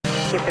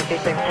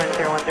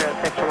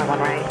256.010, runway 1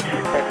 right,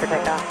 clear for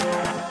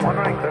takeoff. 1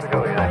 right, clear to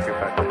go, yeah,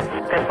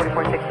 256. Clear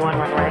 4461,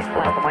 1 right,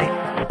 flat and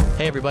wait.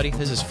 Hey everybody,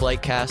 this is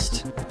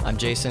Flightcast. I'm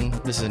Jason.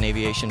 This is an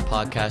aviation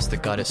podcast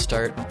that got its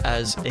start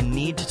as a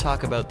need to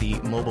talk about the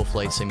mobile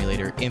flight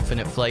simulator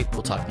Infinite Flight.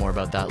 We'll talk more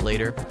about that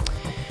later.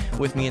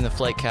 With me in the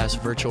Flightcast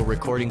virtual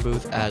recording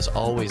booth, as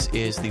always,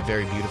 is the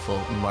very beautiful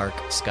Mark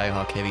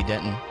Skyhawk Heavy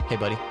Denton. Hey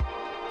buddy.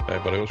 Hey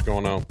buddy, what's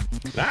going on?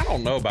 Now, I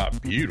don't know about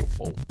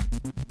beautiful.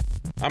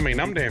 I mean,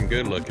 I'm damn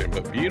good looking,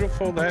 but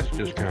beautiful, that's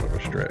just kind of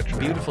a stretch. Man.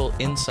 Beautiful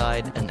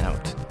inside and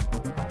out.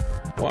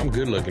 Well, I'm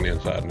good looking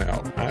inside and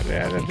out. I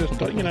just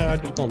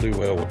don't do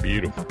well with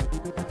beautiful.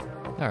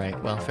 All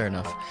right, well, fair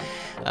enough.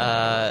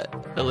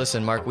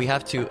 Listen, Mark, we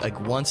have to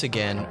once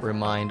again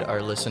remind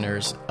our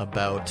listeners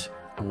about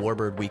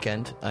Warbird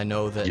Weekend. I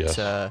know that yes.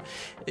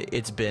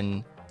 It's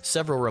been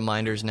several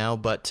reminders now,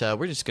 but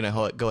we're just going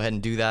to go ahead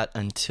and do that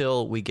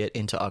until we get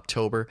into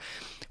October.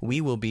 We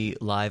will be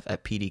live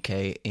at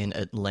PDK in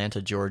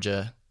Atlanta,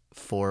 Georgia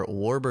for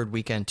Warbird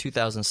Weekend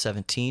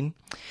 2017.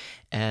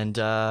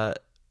 And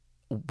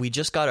we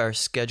just got our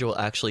schedule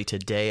actually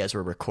today as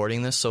we're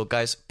recording this. So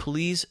guys,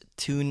 please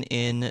tune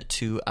in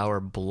to our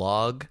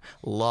blog,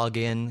 log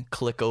in,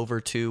 click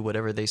over to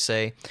whatever they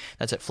say.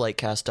 That's at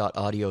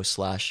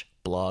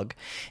flightcast.audio/blog.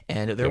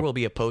 And there will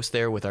be a post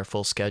there with our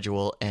full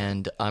schedule.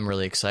 And I'm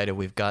really excited.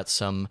 We've got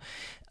some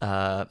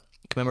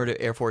commemorative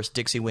Air Force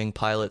Dixie Wing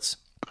pilots.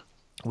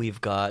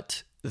 We've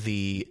got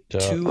the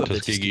two of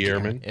the Tuskegee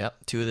Airmen.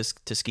 Yep, two of the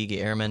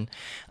Tuskegee Airmen.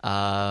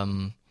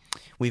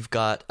 We've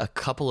got a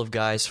couple of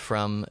guys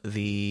from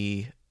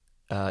the,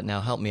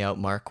 now help me out,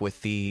 Mark,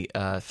 with the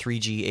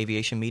 3G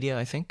Aviation Media,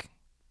 I think?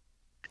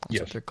 That's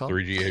yes, what they're called.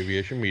 3G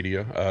Aviation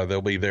Media.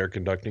 They'll be there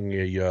conducting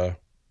a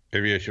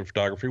aviation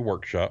photography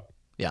workshop.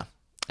 Yeah.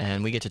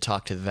 And we get to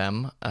talk to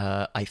them,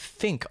 I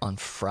think, on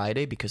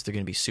Friday because they're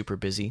going to be super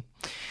busy.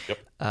 Yep.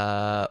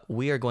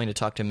 We are going to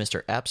talk to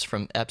Mr. Epps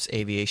from Epps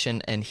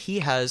Aviation, and he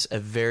has a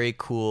very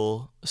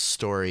cool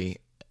story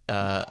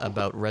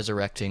about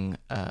resurrecting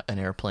an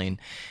airplane.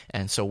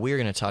 And so we're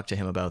going to talk to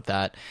him about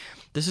that.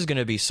 This is going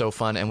to be so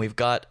fun. And we've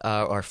got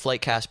our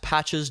Flightcast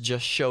patches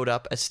just showed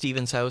up at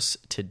Steven's house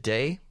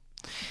today.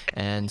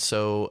 And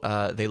so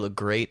they look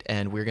great,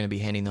 and we're going to be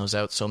handing those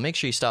out. So make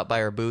sure you stop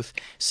by our booth,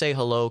 say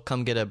hello,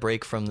 come get a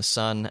break from the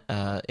sun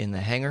in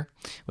the hangar,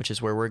 which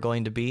is where we're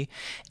going to be.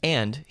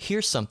 And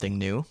here's something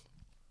new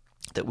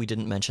that we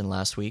didn't mention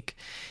last week.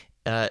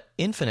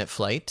 Infinite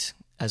Flight,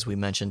 as we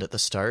mentioned at the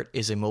start,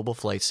 is a mobile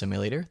flight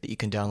simulator that you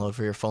can download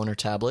for your phone or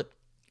tablet.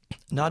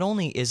 Not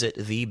only is it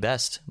the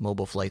best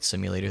mobile flight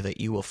simulator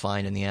that you will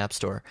find in the App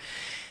Store,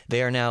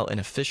 they are now an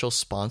official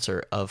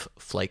sponsor of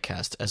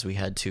Flightcast as we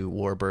head to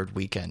Warbird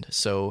Weekend.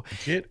 So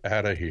get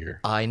out of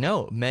here. I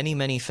know. Many,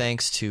 many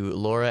thanks to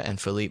Laura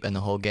and Philippe and the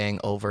whole gang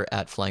over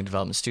at Flying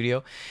Development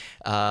Studio.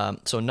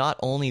 So not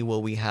only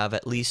will we have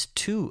at least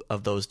 2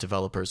 of those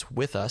developers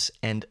with us,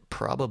 and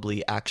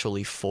probably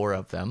actually 4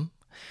 of them.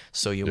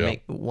 So you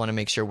want to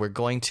make sure we're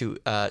going to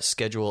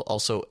schedule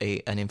also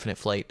an Infinite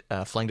Flight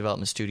Flying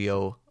Development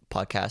Studio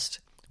podcast,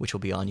 which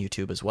will be on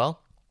YouTube as well.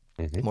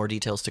 Mm-hmm. More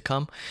details to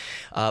come.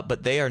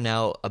 But they are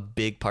now a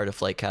big part of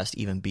Flightcast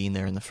even being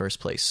there in the first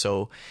place.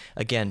 So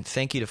again,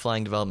 thank you to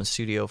Flying Development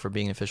Studio for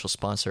being an official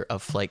sponsor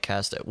of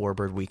Flightcast at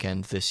Warbird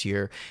Weekend this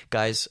year.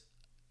 Guys,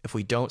 if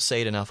we don't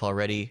say it enough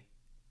already,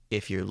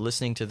 if you're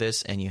listening to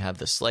this and you have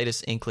the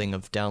slightest inkling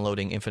of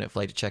downloading Infinite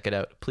Flight to check it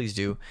out, please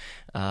do.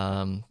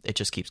 It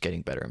just keeps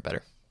getting better and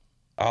better.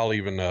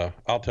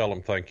 I'll tell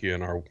them thank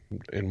you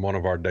in one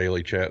of our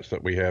daily chats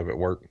that we have at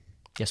work.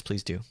 Yes,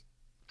 please do.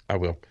 I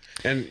will.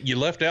 And you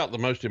left out the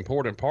most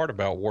important part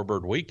about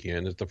Warbird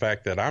Weekend is the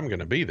fact that I'm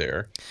going to be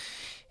there.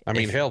 I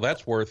mean, hell,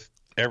 that's worth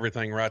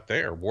everything right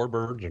there,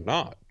 Warbirds or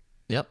not.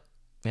 Yep.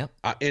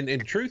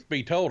 And truth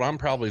be told, I'm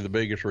probably the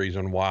biggest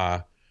reason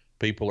why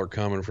people are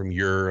coming from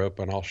Europe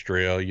and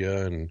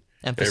Australia and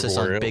emphasis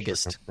on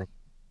biggest.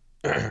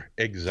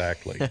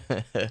 Exactly.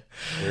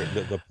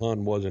 the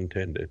pun was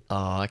intended.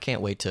 Oh, I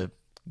can't wait to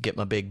get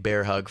my big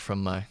bear hug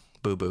from my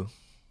boo-boo.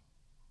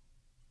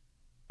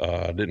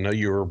 I didn't know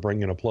you were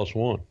bringing a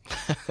 +1.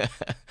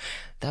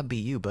 That'd be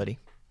you, buddy.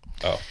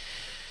 Oh.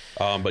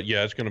 But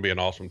yeah, it's going to be an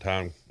awesome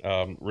time.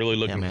 Really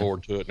looking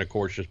forward to it. And of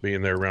course, just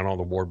being there around all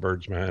the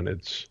Warbirds, man,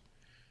 it's,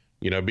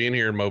 being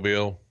here in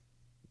Mobile,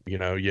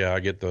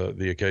 I get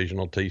the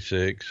occasional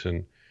T6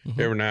 and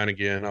every now and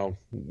again I'll,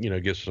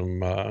 get some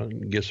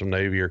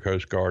Navy or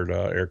Coast Guard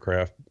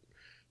aircraft,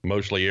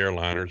 mostly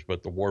airliners,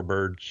 but the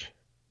Warbirds,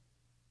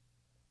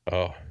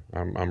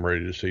 I'm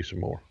ready to see some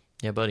more.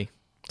 Yeah, buddy.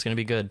 It's going to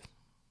be good.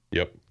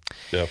 Yep,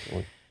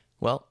 definitely.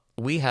 Well,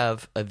 we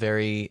have a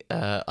very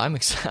I'm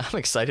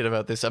excited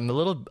about this. I'm a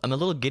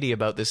little giddy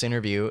about this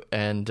interview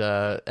and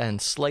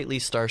slightly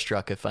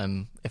starstruck if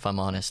I'm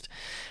honest.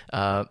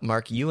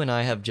 Mark, you and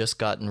I have just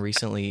gotten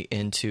recently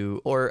into,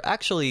 or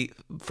actually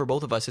for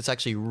both of us, it's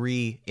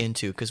actually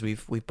into because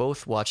we've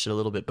both watched it a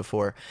little bit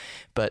before,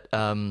 but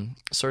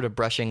sort of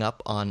brushing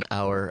up on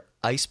our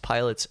Ice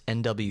Pilots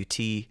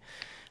NWT,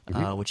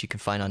 which you can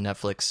find on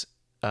Netflix,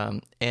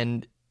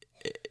 and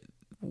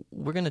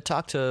we're going to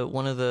talk to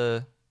one of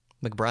the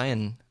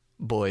McBrien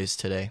boys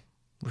today.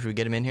 Should we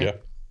get him in here? Yeah.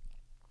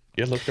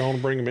 Yeah, let's go on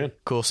and bring him in.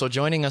 Cool. So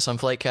joining us on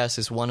Flightcast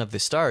is one of the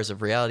stars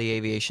of reality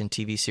aviation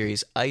TV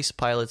series Ice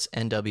Pilots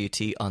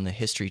NWT on the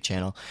History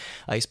Channel.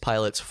 Ice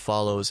Pilots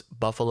follows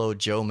Buffalo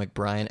Joe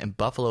McBrien and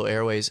Buffalo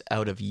Airways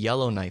out of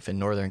Yellowknife in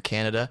northern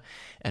Canada.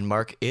 And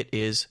Mark, it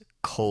is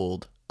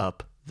cold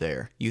up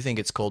there. You think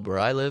it's cold where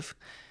I live?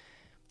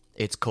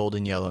 It's cold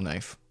in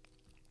Yellowknife.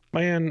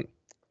 Man,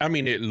 I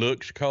mean, it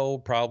looks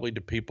cold probably to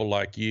people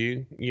like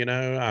you,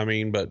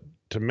 but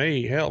to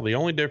me, hell, the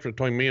only difference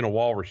between me and a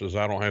walrus is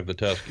I don't have the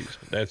tuskies.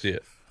 That's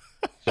it.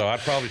 So I'd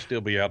probably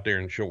still be out there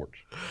in shorts.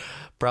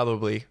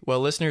 Probably.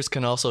 Well, listeners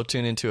can also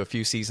tune into a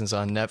few seasons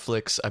on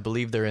Netflix. I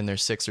believe they're in their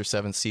 6th or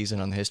 7th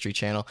season on the History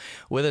Channel.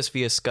 With us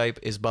via Skype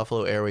is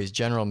Buffalo Airways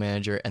General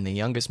Manager and the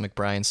youngest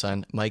McBrien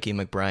son, Mikey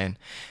McBrien.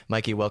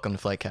 Mikey, welcome to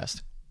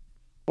Flightcast.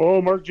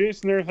 Well, Mark,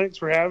 Jason there. Thanks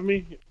for having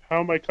me. How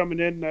am I coming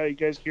in? You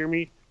guys hear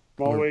me?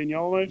 I'm all the way in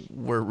Yellowknife?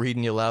 We're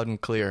reading you loud and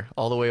clear,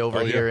 all the way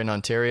over here in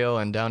Ontario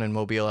and down in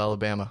Mobile,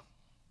 Alabama.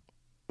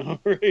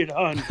 Right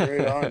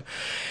on.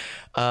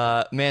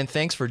 Man,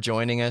 thanks for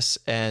joining us.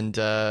 And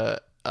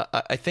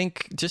I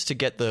think just to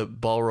get the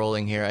ball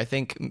rolling here, I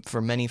think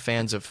for many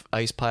fans of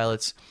Ice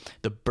Pilots,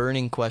 the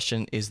burning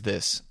question is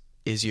this.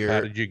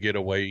 How did you get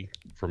away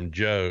from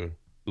Joe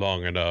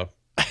long enough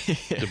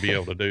to be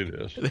able to do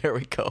this? There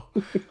we go.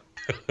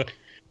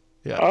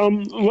 Yeah.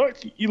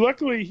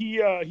 Luckily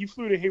he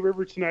flew to Hay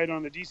River tonight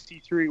on the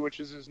DC-3, which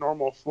is his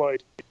normal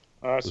flight.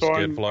 So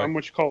I'm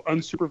what you call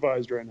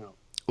unsupervised right now.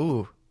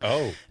 Ooh.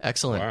 Oh.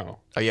 Excellent. Wow.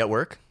 Are you at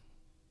work?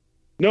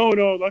 No.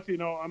 Luckily,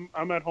 no.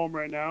 I'm at home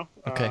right now.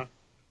 Okay.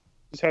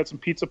 Just had some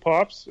pizza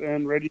pops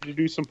and ready to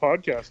do some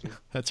podcasting.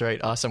 That's right.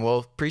 Awesome. Well,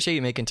 appreciate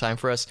you making time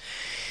for us.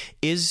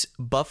 Is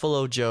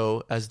Buffalo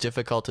Joe as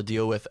difficult to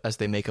deal with as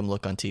they make him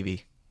look on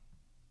TV?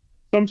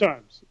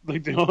 Sometimes.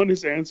 Like, the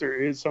honest answer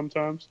is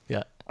sometimes.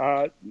 Yeah.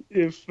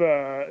 If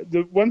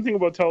the one thing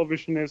about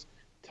television is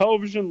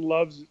television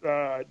loves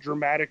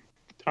dramatic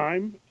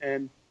time,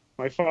 and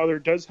my father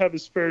does have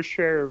his fair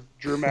share of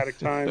dramatic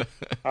time.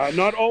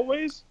 Not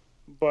always,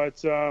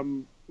 but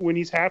when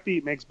he's happy,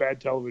 it makes bad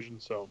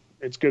television. So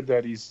it's good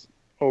that he's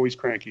always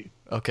cranky.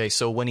 Okay,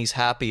 so when he's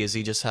happy, does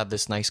he just have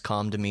this nice,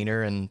 calm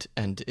demeanor and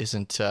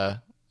isn't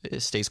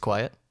stays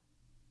quiet?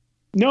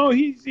 No,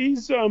 he's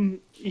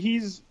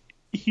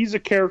a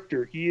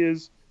character.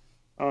 He's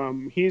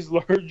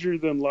larger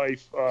than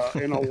life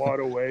in a lot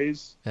of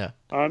ways. Yeah.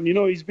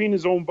 He's been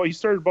his own. He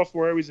started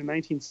Buffalo Airways in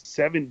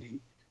 1970,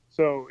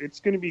 so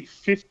it's going to be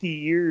 50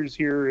 years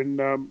here, and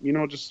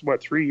just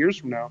 3 years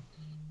from now.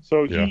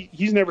 So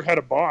he's never had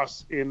a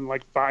boss in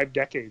like 5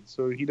 decades.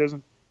 So he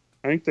doesn't.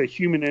 I think the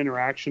human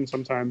interaction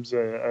sometimes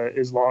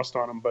is lost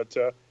on him. But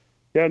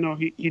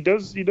he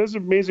does an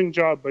amazing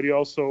job. But he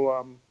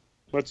also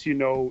lets you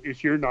know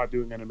if you're not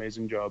doing an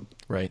amazing job.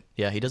 Right.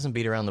 Yeah. He doesn't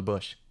beat around the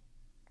bush.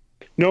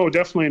 No,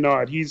 definitely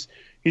not. He's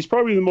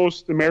probably the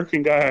most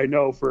American guy I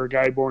know for a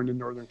guy born in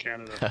northern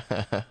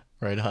Canada.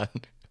 Right on.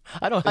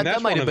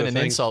 That might have been an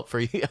insult for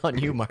you on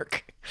you,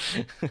 Mark.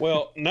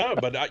 Well, no,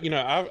 but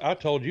I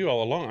told you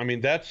all along. I mean,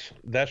 that's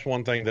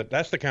one thing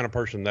that's the kind of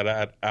person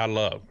that I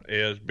love,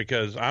 is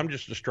because I'm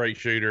just a straight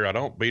shooter. I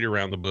don't beat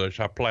around the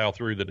bush. I plow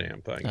through the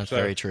damn thing. That's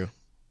very true.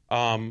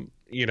 And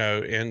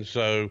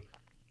so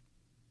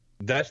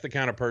that's the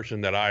kind of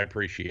person that I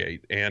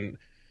appreciate. And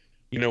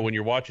when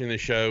you're watching the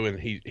show and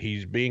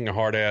he's being a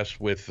hard ass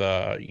with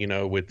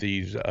with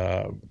these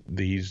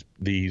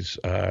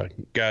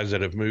guys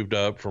that have moved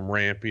up from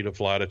rampy to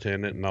flight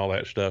attendant and all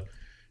that stuff,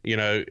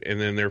 and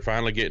then they're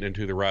finally getting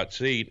into the right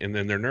seat, and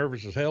then they're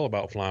nervous as hell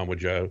about flying with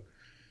Joe.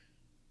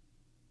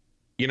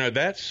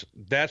 That's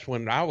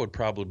when I would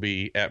probably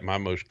be at my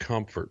most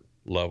comfort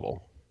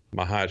level,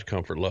 my highest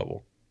comfort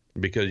level,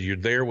 because you're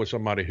there with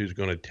somebody who's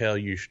going to tell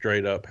you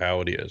straight up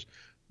how it is.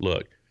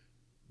 Look,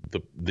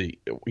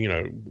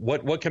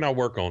 what can I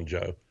work on,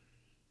 Joe?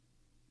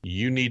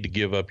 You need to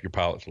give up your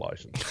pilot's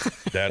license.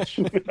 That's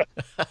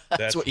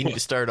what you need to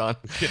start on.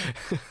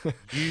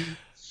 You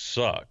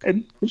suck.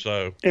 And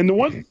the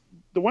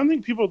one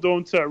thing people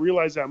don't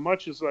realize that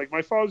much is, like,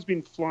 my father's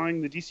been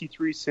flying the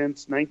DC-3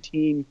 since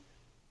 19.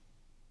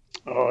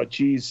 Oh,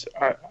 geez,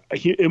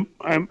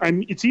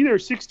 it's either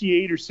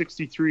 68 or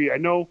 63. I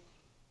know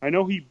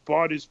he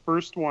bought his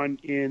first one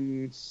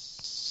in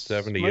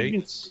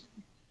 78.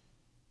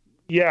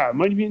 Yeah, it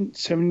might have been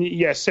 70.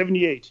 Yeah,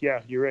 78.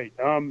 Yeah, you're right.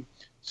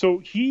 So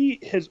he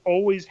has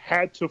always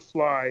had to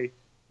fly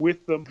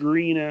with the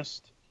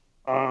greenest,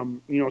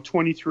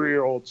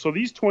 23-year-olds. So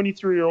these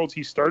 23-year-olds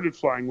he started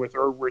flying with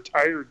are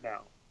retired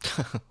now.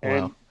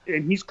 Wow.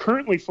 And he's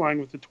currently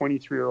flying with the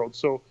 23-year-olds.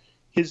 So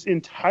his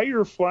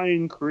entire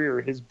flying career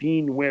has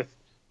been with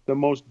the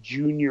most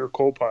junior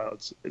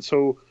co-pilots.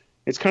 So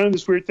it's kind of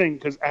this weird thing,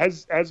 because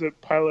as a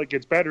pilot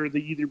gets better, they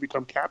either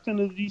become captain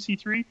of the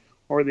DC-3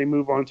 or they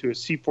move on to a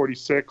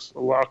C-46, a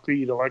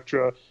Lockheed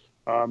Electra,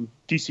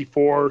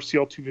 DC-4,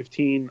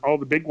 CL-215, all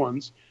the big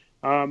ones.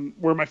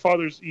 Where my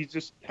father's, he's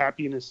just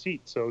happy in his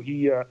seat. So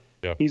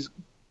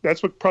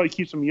that's what probably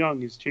keeps him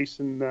young, is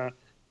chasing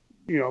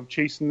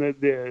chasing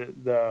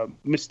the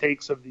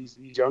mistakes of these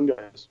young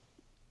guys.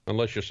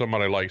 Unless you're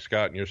somebody like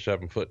Scott and you're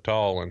 7 foot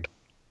tall, and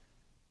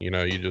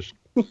you just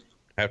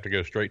have to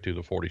go straight to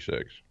the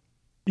 46.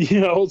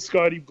 Yeah, old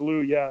Scotty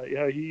Blue. Yeah,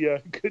 he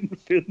couldn't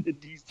fit in the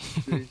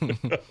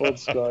DC. Old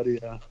Scotty.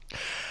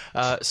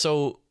 Yeah.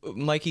 So,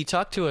 Mikey,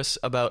 talk to us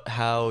about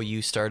how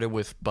you started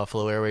with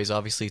Buffalo Airways.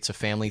 Obviously, it's a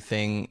family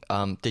thing.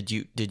 Did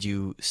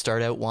you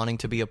start out wanting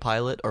to be a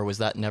pilot, or was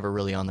that never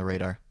really on the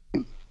radar?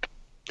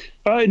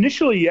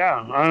 Initially, yeah.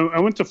 I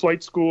went to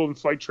flight school and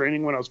flight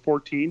training when I was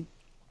 14,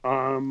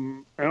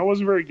 and I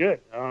wasn't very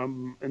good.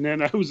 And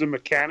then I was a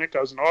mechanic.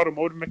 I was an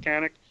automotive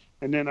mechanic.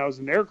 And then I was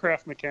an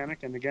aircraft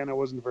mechanic, and again, I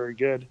wasn't very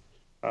good.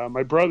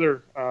 My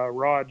brother,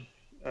 Rod,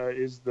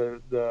 is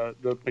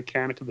the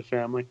mechanic of the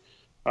family.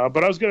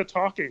 But I was good at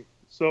talking.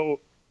 So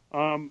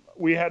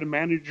we had a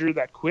manager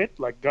that quit,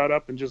 got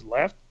up and just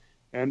left.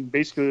 And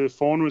basically the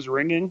phone was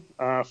ringing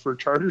for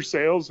charter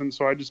sales. And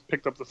so I just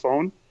picked up the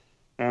phone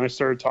and I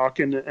started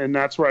talking. And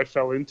that's where I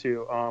fell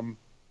into.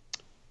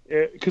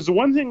 Because the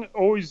one thing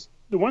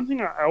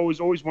I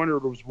always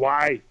wondered was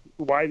why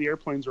the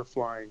airplanes were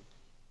flying.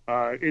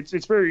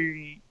 It's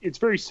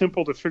very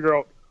simple to figure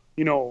out,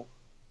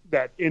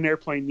 that an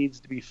airplane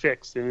needs to be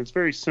fixed, and it's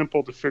very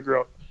simple to figure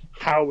out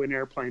how an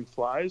airplane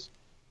flies.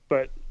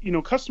 But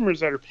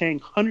customers that are paying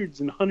hundreds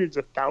and hundreds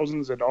of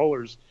thousands of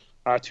dollars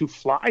to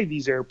fly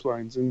these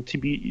airplanes and to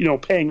be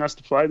paying us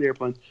to fly the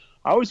airplanes,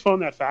 I always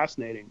found that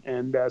fascinating,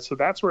 and so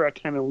that's where I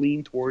kind of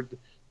lean toward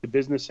the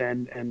business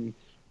end. And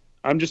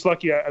I'm just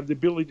lucky I have the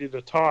ability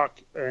to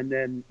talk, and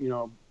then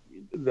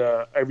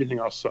everything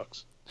else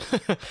sucks.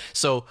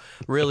 So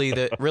really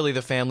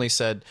the family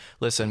said,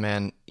 listen,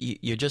 man,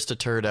 you're just a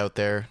turd out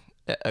there,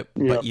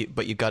 but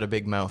you got a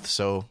big mouth,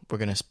 so we're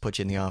going to put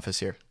you in the office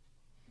here.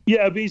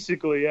 Yeah,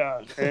 basically,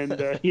 yeah.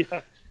 And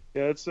yeah,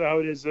 that's how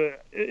it is.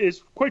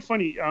 It's quite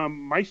funny.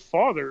 My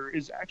father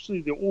is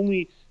actually the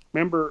only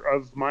member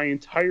of my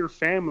entire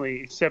family,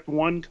 except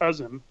one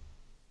cousin,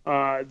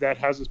 that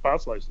has his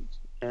pilot's license.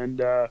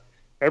 And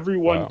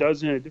everyone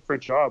does in a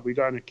different job. We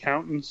got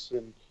accountants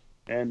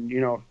and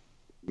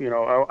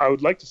I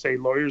would like to say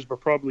lawyers, but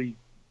probably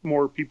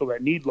more people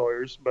that need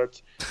lawyers.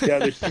 But yeah,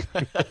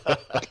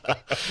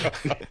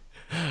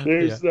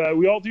 there's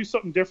we all do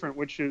something different,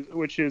 which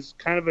is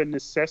kind of a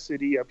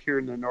necessity up here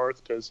in the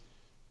north, because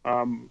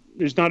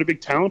there's not a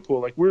big talent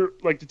pool.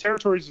 The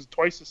territories is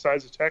twice the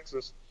size of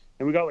Texas,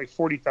 and we got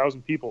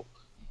 40,000 people.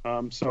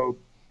 So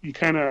you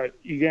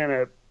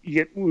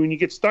get when you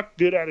get stuck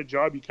good at a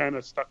job, you kind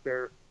of stuck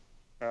there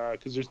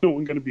because there's no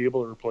one going to be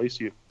able to replace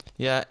you.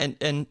 Yeah,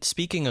 and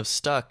speaking of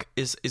stuck,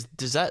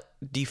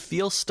 do you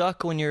feel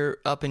stuck when you're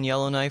up in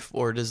Yellowknife,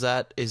 or is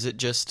it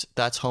just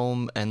that's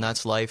home and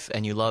that's life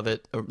and you love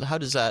it? Or how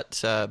does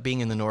that being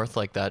in the north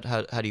like that?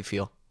 How do you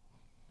feel?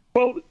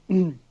 Well,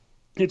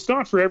 it's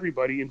not for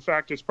everybody. In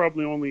fact, it's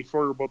probably only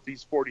for about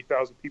these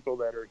 40,000 people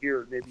that are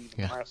here, maybe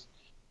even less.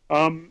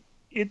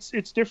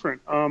 It's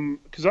different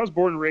because I was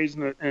born and raised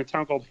in a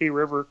town called Hay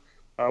River,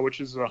 which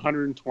is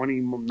 120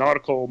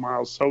 nautical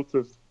miles south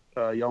of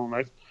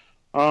Yellowknife.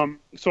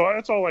 So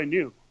that's all I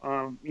knew.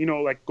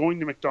 Going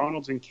to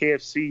McDonald's and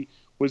KFC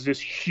was this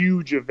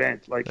huge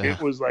event.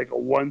 It was a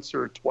once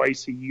or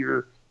twice a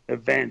year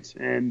event.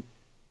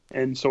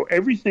 And so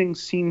everything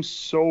seems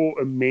so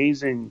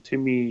amazing to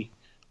me.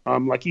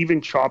 Even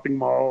shopping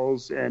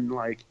malls and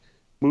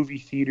movie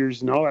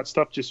theaters and all that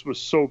stuff just was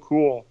so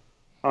cool.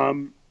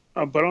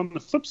 But on the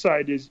flip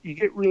side is you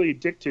get really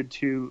addicted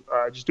to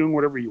just doing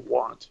whatever you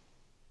want.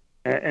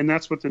 And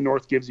that's what the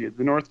North gives you.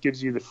 The North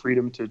gives you the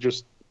freedom to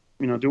just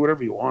do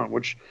whatever you want,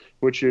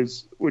 which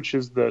is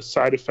the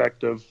side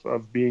effect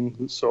of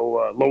being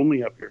so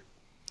lonely up here.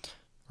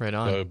 Right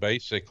on. So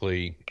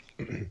basically,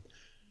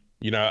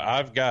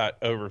 I've got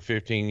over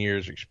 15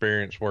 years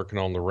experience working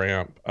on the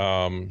ramp.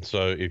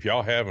 So if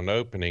y'all have an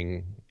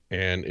opening,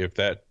 and if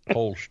that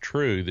holds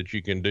true that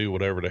you can do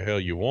whatever the hell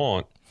you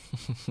want,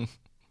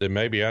 then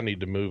maybe I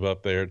need to move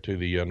up there to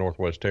the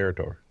Northwest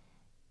Territory.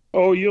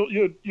 Oh,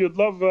 you'd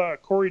love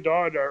Corey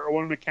Dodd, our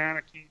one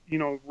mechanic.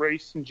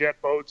 Race and jet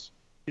boats.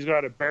 He's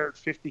got a Barrett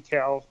 50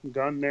 cal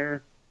gun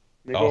there.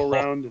 They go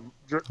around and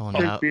drink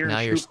beer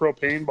and shoot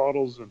propane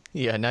bottles.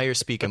 Yeah, now you're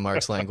speaking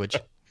Mark's language.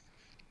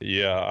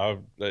 Yeah,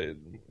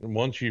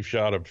 once you've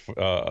shot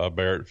a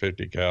Barrett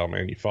 50 cal,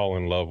 man, you fall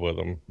in love with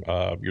them.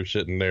 You're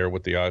sitting there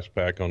with the ice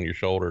pack on your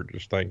shoulder,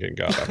 just thinking,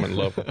 God, I'm in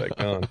love with that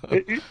gun.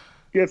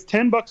 It's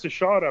 $10 a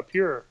shot up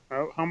here.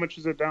 How much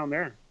is it down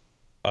there?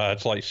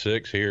 It's like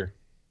 $6 here.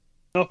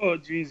 Oh,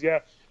 geez, yeah.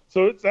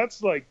 So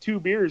that's like 2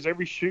 beers.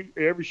 Every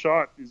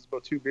shot is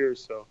about 2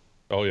 beers. So.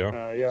 Oh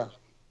yeah. Yeah.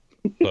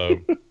 So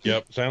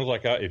yep, sounds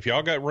like if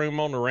y'all got room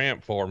on the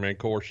ramp for me, of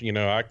course,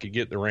 I could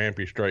get the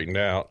rampy straightened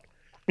out.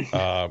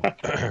 I'll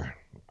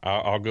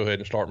go ahead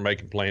and start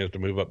making plans to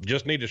move up.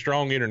 Just need a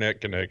strong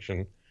internet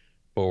connection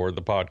for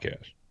the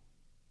podcast.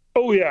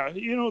 Oh yeah,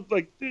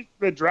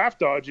 the draft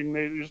dodging.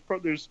 There's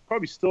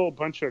probably still a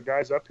bunch of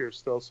guys up here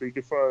still, so you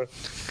could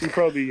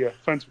probably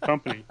find some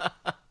company.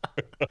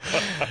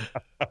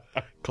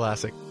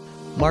 Classic.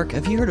 Mark,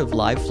 have you heard of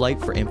Live Flight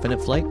for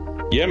Infinite Flight?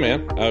 Yeah,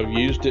 man. I've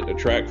used it to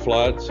track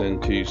flights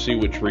and to see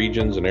which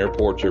regions and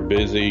airports are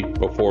busy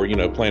before,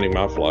 planning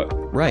my flight.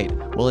 Right.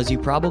 Well, as you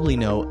probably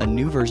know, a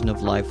new version of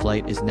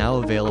LiveFlight is now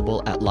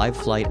available at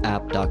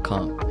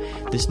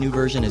liveflightapp.com. This new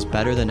version is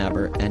better than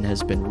ever and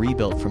has been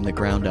rebuilt from the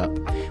ground up.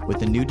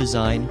 With a new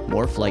design,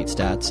 more flight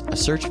stats, a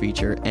search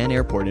feature, and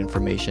airport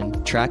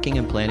information, tracking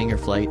and planning your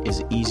flight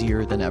is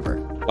easier than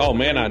ever. Oh,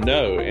 man, I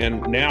know.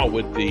 And now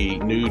with the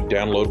new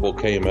downloadable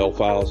KML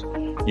files,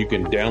 you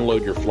can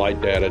download your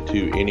flight data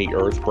to any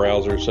Earth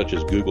browser, such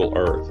as Google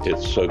Earth.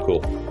 It's so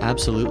cool.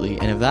 Absolutely.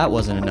 And if that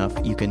wasn't enough,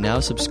 you can now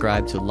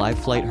subscribe to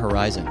LiveFlight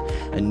Horizon,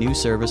 a new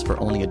service for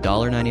only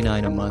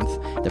 $1.99 a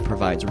month that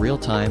provides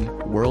real-time,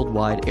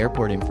 worldwide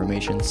airport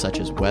information such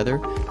as weather,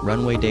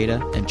 runway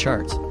data, and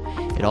charts.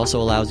 It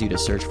also allows you to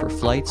search for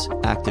flights,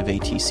 active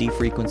ATC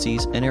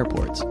frequencies, and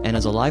airports. And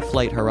as a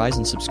LiveFlight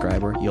Horizon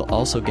subscriber, you'll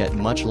also get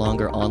much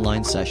longer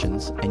online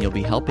sessions, and you'll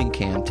be helping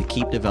Cam to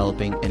keep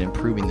developing and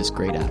improving this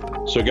great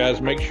app. So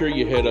guys, make sure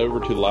you head over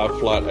to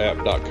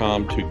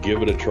liveflightapp.com to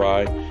give it a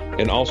try,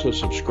 and also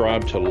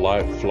subscribe to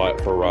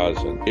LiveFlight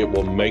Horizon. It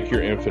will make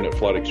your infinite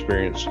flight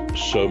experience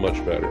so much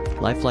better.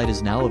 LiveFlight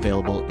is now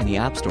available in the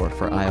App Store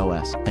for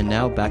iOS. And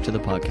now back to the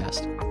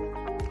podcast.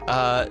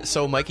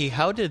 So Mikey,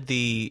 how did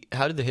the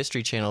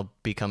History Channel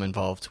become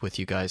involved with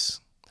you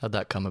guys? How'd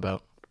that come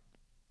about?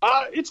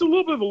 It's a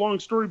little bit of a long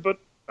story, but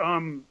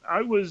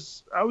I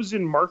was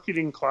in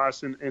marketing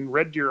class in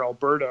Red Deer,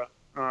 Alberta.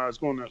 I was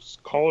going to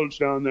college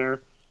down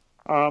there,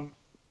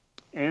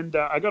 and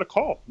I got a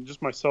call.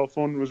 Just my cell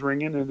phone was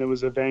ringing, and it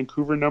was a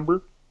Vancouver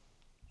number,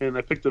 and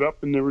I picked it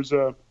up, and there was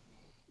a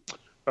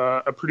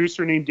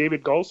producer named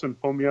David Gulson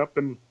phoned me up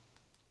and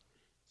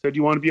said, "Do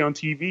you want to be on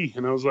TV?"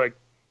 And I was like,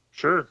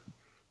 "Sure."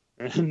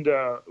 And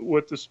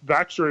what this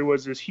backstory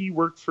was is he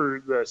worked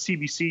for the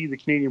CBC, the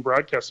Canadian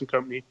Broadcasting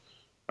Company,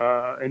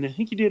 and I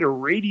think he did a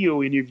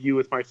radio interview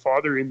with my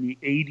father in the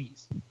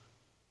 80s.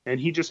 And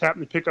he just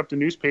happened to pick up the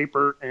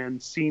newspaper and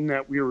seen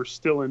that we were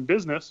still in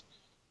business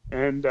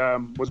and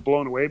was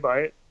blown away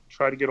by it,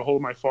 tried to get a hold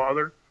of my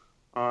father.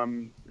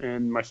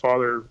 And my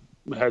father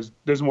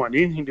doesn't want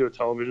anything to do with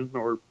television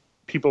or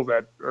people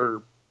that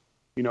are,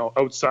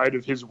 outside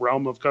of his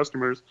realm of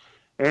customers.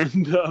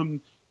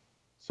 And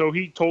so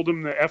he told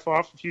him to F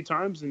off a few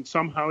times, and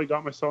somehow he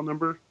got my cell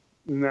number,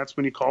 and that's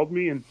when he called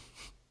me. And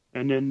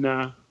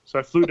then so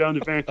I flew down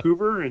to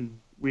Vancouver, and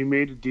we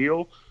made a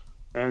deal.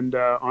 And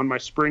on my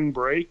spring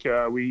break,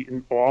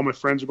 all my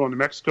friends were going to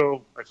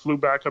Mexico. I flew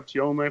back up to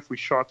Yellowknife. We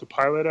shot the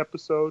pilot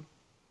episode,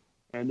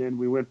 and then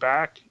we went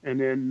back. And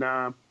then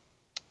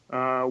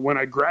when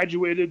I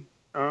graduated,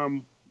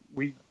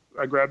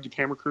 I grabbed the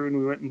camera crew, and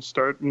we went and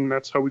started, and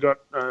that's how we got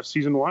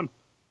season 1.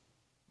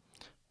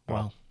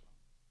 Wow.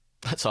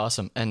 That's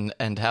awesome.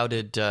 And how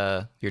did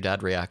your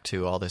dad react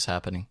to all this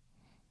happening?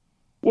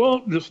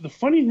 Well, the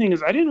funny thing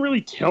is I didn't really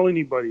tell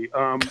anybody.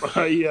 I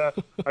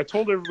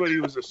told everybody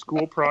it was a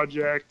school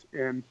project,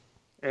 and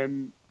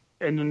in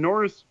the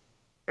North,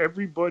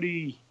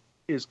 everybody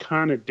is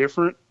kind of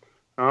different.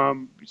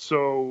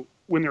 So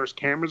when there's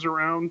cameras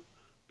around,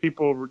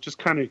 people just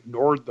kind of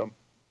ignored them,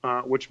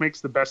 which makes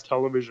the best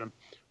television.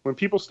 When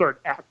people start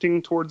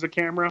acting towards the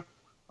camera,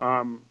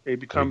 it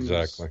becomes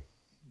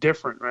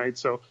different, right?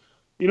 So,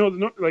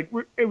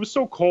 it was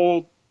so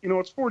cold,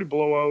 it's 40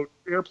 below out,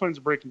 airplanes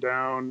are breaking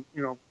down,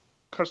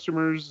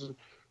 customers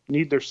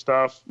need their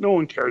stuff. No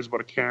one cares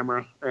about a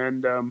camera.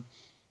 And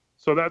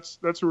so that's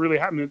what really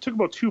happened. It took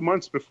about 2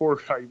 months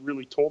before I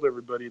really told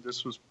everybody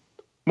this was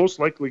most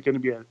likely going to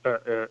be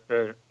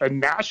a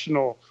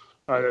national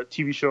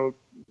TV show,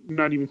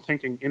 not even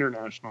thinking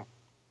international.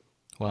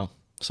 Wow.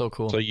 So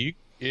cool. So you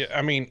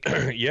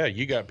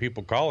got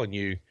people calling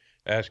you,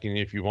 asking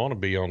if you want to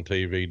be on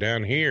TV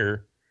down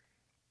here.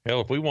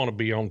 Hell, if we want to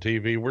be on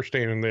TV, we're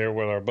standing there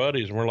with our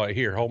buddies, and we're like,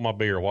 "Here, hold my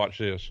beer, watch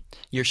this."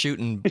 You're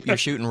shooting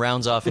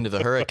rounds off into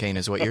the hurricane,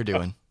 is what you're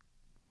doing.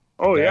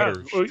 Oh yeah,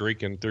 or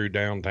streaking through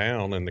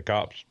downtown, and the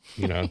cops,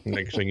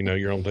 next thing you know,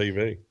 you're on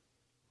TV.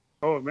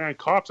 Oh man,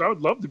 Cops! I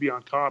would love to be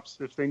on Cops.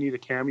 If they need a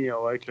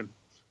cameo, I could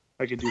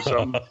do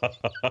something.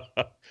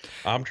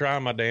 I'm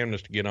trying my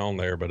damnedest to get on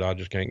there, but I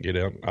just can't get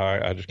in.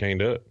 I just can't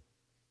do it.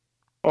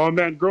 Oh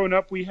man, growing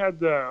up, we had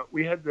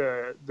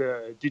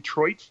the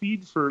Detroit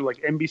feed for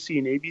like NBC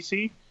and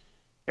ABC,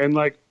 and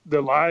like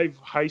the live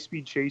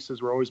high-speed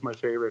chases were always my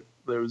favorite.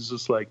 There was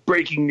just like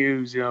breaking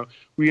news,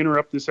 we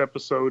interrupt this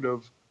episode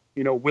of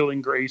Will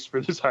and Grace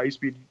for this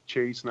high-speed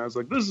chase, and I was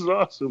like, this is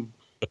awesome.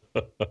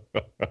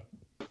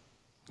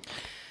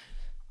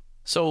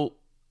 So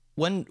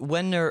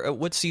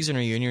what season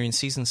are you in? You're in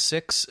season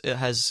 6.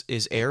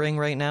 Is airing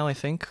right now, I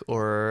think,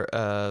 or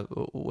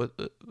what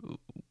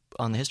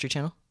on the History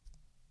Channel?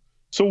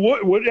 So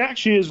what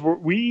actually is,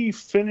 we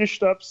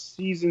finished up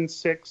season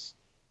 6,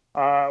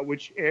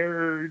 which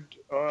aired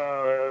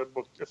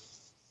almost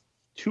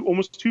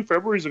 2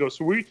 Februarys ago.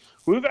 So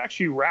we've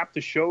actually wrapped the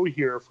show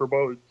here for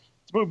about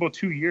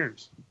 2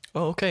 years.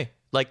 Oh, okay.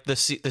 Like the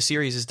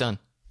series is done.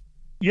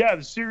 Yeah,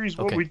 the series.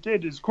 What we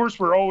did is, of course,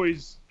 we're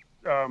always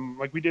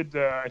like we did.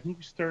 I think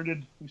we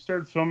started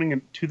filming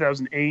in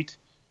 2008,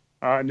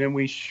 And then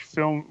we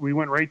filmed. We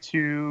went right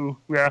to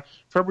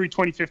February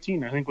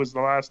 2015. I think was the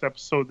last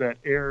episode that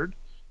aired.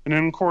 And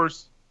then of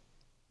course,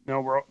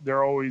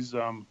 we're always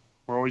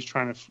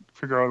trying to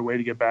figure out a way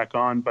to get back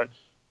on. But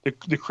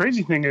the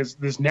crazy thing is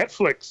this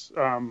Netflix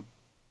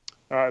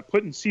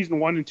putting season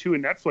 1 and 2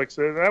 in Netflix.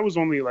 That was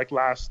only like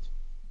last.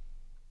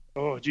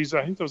 Oh geez,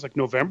 I think that was like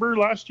November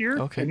last year.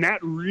 Okay. And that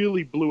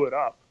really blew it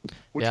up,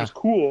 which Yeah. was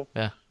cool.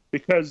 Yeah.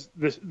 Because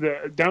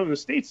the down in the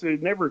States they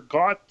never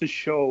got the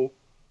show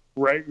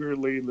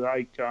regularly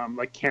like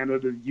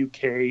Canada,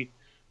 UK,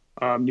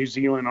 New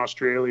Zealand,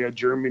 Australia,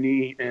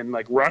 Germany, and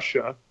like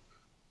Russia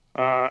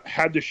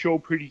had the show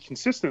pretty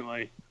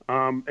consistently.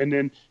 And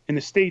then in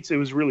the States it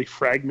was really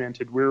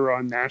fragmented. We were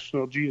on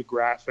National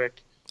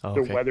Geographic,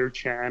 the Weather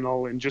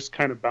Channel, and just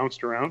kind of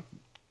bounced around.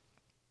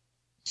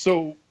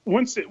 So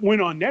once it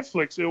went on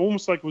Netflix, it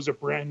almost like it was a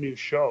brand new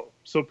show.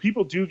 So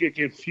people do get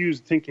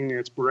confused thinking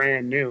it's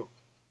brand new.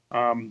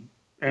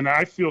 And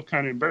I feel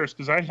kind of embarrassed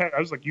because I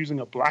was like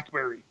using a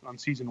BlackBerry on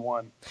season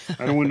 1.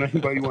 I don't want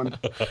anybody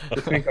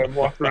to think I'm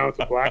walking around with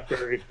a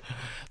BlackBerry.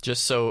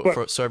 Just so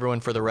everyone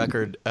for the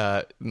record,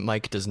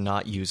 Mike does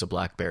not use a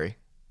BlackBerry.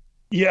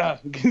 Yeah,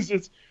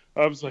 because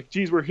I was like,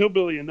 geez, we're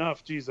hillbilly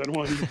enough. Geez, I don't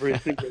want anybody to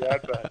think we're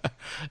that bad.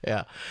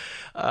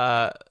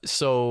 Yeah.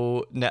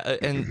 So,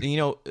 and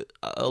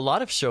a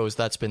lot of shows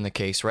that's been the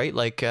case, right?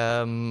 Like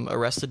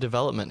Arrested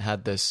Development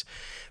had this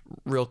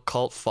real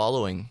cult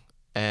following.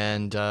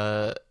 And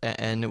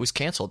it was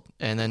canceled,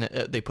 and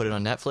then they put it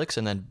on Netflix,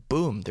 and then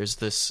boom, there's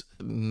this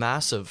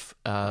massive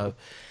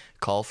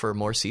call for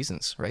more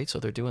seasons, right? So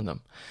they're doing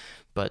them.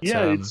 But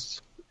it's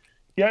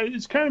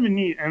kind of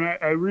neat, and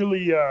I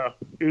really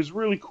it was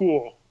really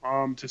cool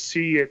to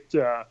see it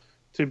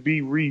to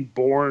be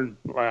reborn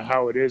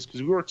how it is,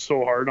 because we worked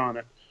so hard on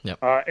it. Yep.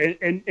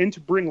 And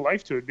to bring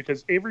life to it,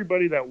 because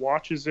everybody that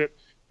watches it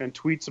and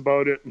tweets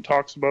about it and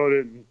talks about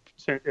it and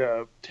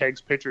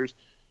tags pictures.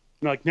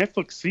 Like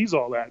Netflix sees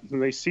all that,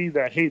 and they see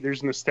that, hey,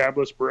 there's an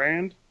established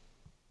brand,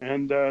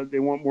 and they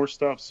want more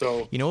stuff.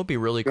 So what would be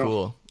really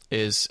cool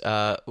is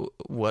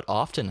what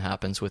often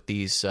happens with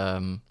these.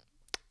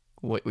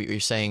 What you're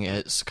saying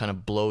is kind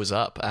of blows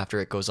up after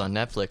it goes on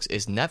Netflix.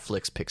 Is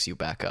Netflix picks you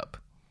back up?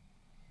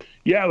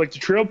 Yeah, like the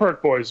Trail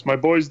Park Boys. My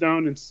boys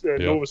down in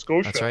Nova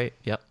Scotia. That's right.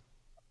 Yep.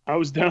 I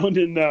was down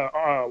in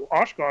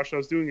Oshkosh. I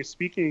was doing a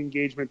speaking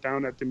engagement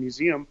down at the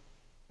museum,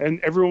 and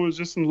everyone was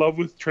just in love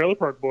with Trailer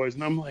Park Boys,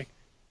 and I'm like.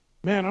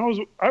 Man,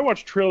 I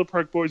watched Trailer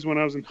Park Boys when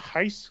I was in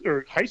high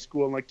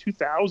school in like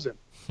 2000.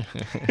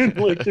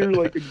 Like they're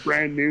like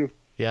brand new.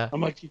 Yeah.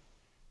 I'm like,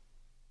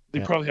 they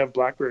probably have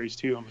Blackberries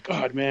too. I'm like,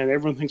 God, man,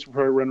 everyone thinks we're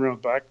probably running around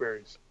with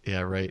Blackberries.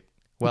 Yeah, right.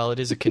 Well, it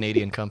is a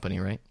Canadian company,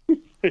 right?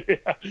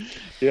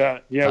 Yeah.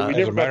 We as a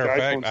never matter got of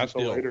the fact, iPhones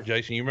until later.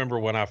 Jason, you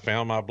remember when I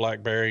found my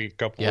BlackBerry a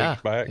couple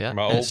weeks back? Yeah,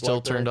 my and old it's still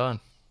BlackBerry? turned on.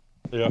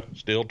 Yeah,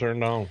 still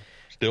turned on.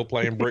 Still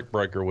playing Brick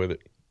Breaker with it.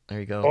 There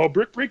you go. Oh,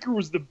 Brick Breaker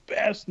was the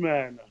best,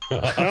 man.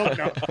 Now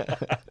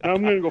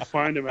I'm gonna go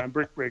find it, man.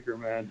 Brick Breaker,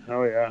 man.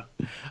 Oh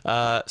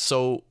yeah.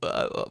 So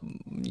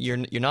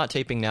you're not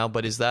taping now,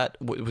 but was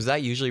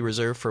that usually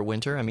reserved for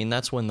winter? I mean,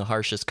 that's when the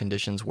harshest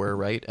conditions were,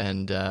 right?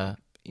 And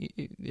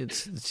it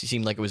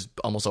seemed like it was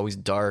almost always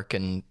dark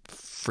and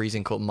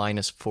freezing cold,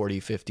 minus 40,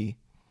 50.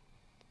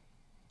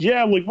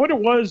 Yeah, like what it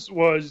was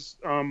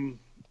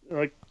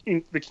like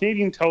the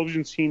Canadian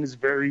television scene is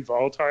very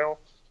volatile.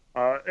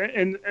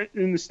 And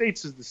in the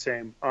States is the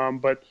same.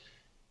 But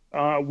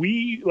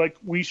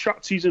we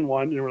shot season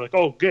 1 and we're like,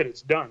 oh, good,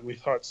 it's done. We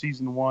thought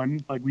season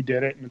 1, like we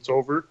did it and it's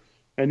over.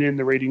 And then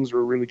the ratings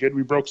were really good.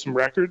 We broke some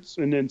records.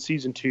 And then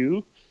season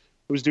 2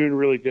 was doing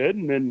really good.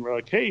 And then we're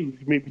like, hey, we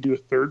could maybe do a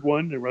third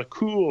one. And we're like,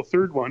 cool, a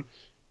third one.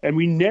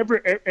 And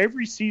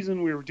every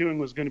season we were doing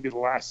was going to be the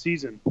last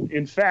season.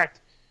 In fact,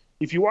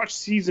 if you watch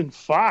season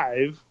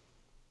 5,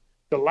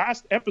 the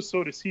last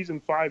episode of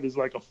season 5 is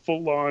like a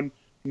full-on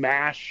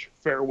MASH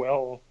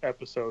farewell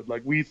episode.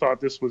 Like we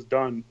thought this was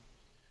done,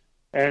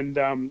 and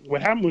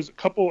what happened was a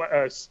couple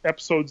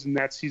episodes in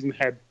that season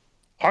had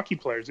hockey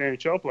players,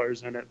 NHL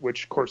players in it,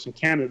 which of course in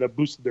Canada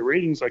boosted the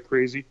ratings like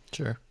crazy.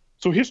 Sure.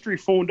 So History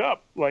phoned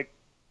up, like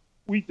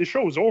the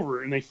show was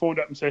over, and they phoned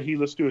up and said, "Hey,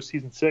 let's do a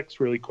season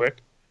 6 really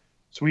quick."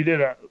 So we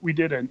did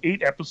an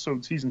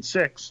 8-episode season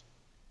 6,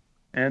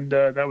 and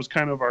that was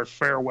kind of our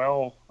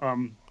farewell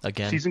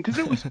Again. season,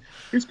 because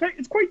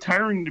it's quite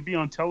tiring to be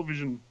on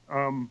television.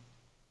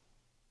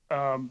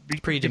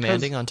 Pretty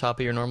demanding on top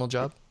of your normal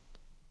job?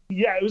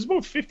 Yeah, it was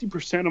about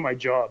 50% of my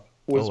job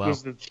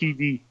was the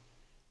TV.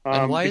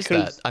 And why is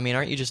that? I mean,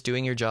 aren't you just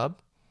doing your job?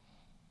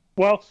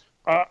 Well,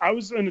 I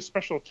was in a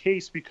special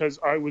case because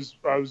I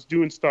was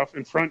doing stuff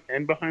in front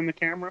and behind the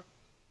camera.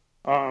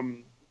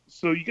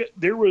 So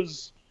there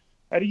was,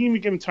 at any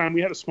given time,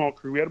 we had a small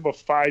crew. We had about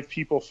 5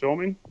 people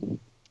filming,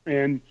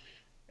 and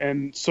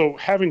so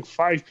having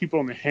 5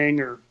 people in the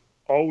hangar,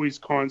 always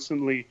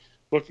constantly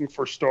looking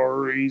for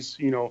stories,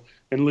 and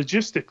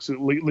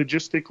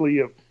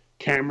logistically of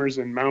cameras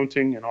and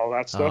mounting and all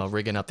that stuff.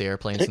 Rigging up the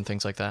airplanes and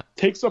things like that.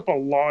 Takes up a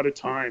lot of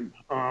time.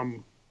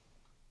 And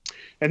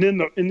then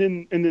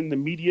the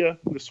media,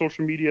 the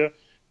social media,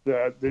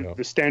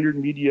 the standard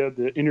media,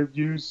 the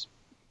interviews.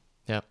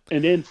 Yeah.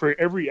 And then for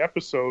every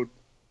episode,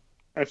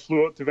 I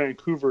flew out to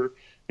Vancouver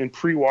and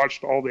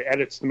pre-watched all the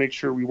edits to make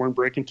sure we weren't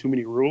breaking too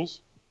many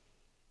rules.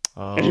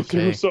 Oh, and if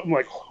there okay. was something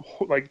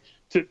like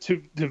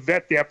to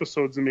vet the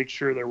episodes and make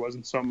sure there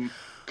wasn't some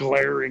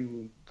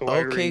glaring.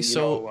 Okay,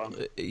 so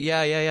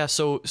yeah.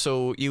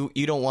 So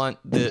you don't want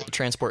the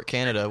Transport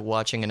Canada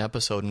watching an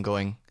episode and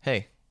going,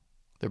 "Hey,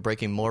 they're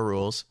breaking more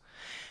rules."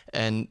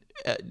 And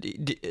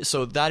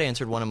so that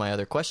answered one of my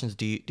other questions.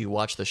 Do you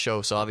watch the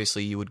show? So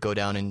obviously you would go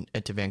down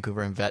to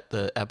Vancouver and vet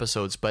the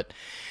episodes. But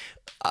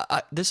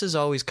this is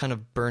always kind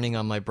of burning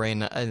on my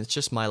brain, and it's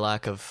just my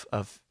lack of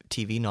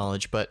TV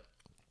knowledge. But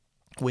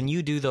when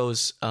you do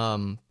those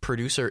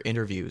producer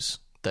interviews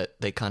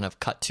that they kind of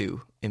cut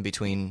to in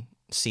between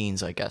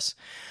scenes, I guess,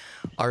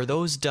 are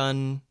those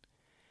done?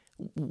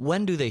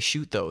 When do they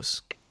shoot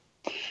those?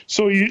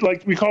 So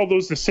we call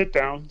those the sit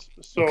downs.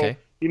 So. Okay.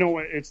 You know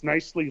what? It's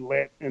nicely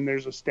lit, and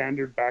there's a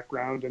standard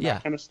background and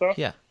that kind of stuff.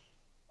 Yeah.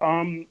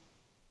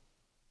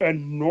 A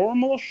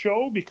normal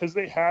show, because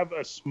they have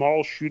a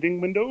small shooting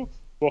window,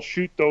 will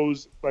shoot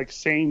those like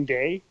same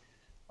day,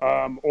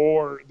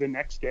 or the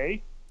next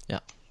day. Yeah.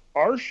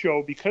 Our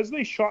show, because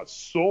they shot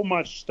so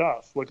much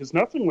stuff, because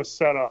nothing was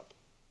set up.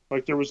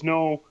 Like there was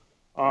no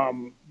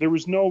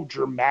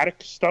dramatic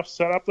stuff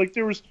set up. Like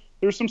there's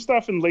some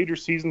stuff in later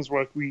seasons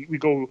where we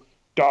go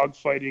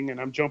dogfighting, and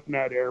I'm jumping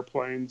out of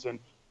airplanes and.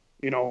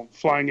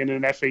 Flying in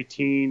an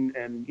F-18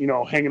 and,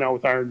 hanging out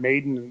with Iron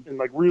Maiden and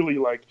like really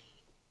like,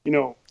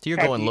 So you're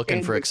going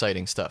looking for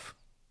exciting stuff.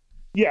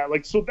 Yeah.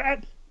 So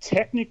that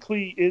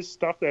technically is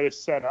stuff that is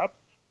set up.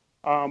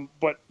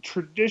 But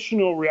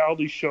traditional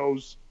reality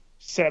shows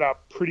set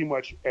up pretty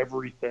much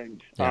everything.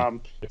 Yeah.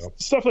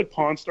 Stuff like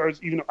Pawn Stars,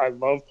 even though I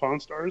love Pawn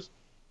Stars,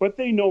 but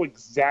they know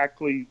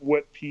exactly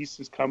what piece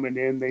is coming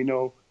in. They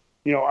know,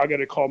 I got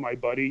to call my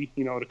buddy,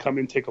 to come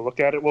in, take a look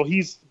at it. Well,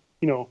 he's,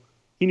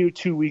 he knew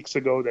 2 weeks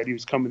ago that he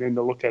was coming in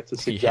to look at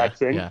this exact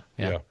thing.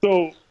 Yeah.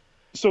 So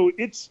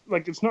it's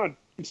like it's not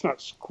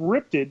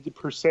scripted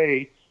per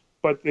se,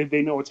 but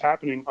they know what's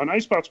happening. On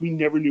Icebox, we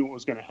never knew what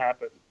was going to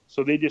happen,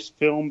 so they just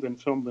filmed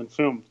and filmed and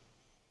filmed.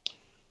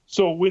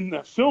 So when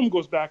the film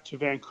goes back to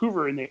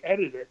Vancouver and they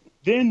edit it,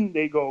 then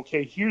they go,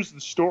 okay, here's the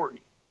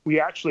story.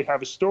 We actually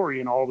have a story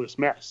in all this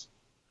mess,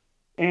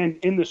 and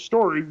in the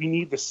story, we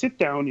need the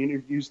sit-down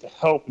interviews to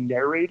help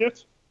narrate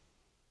it.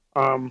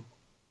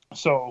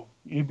 So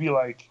you'd be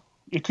like,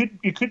 it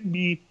could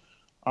be,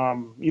 a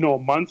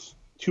month,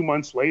 2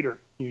 months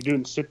later, you're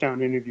doing a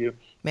sit-down interview.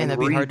 Man,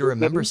 that'd be hard to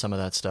remember some of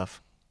that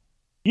stuff.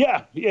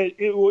 Yeah,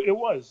 it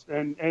was,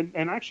 and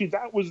actually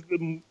that was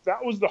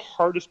the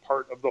hardest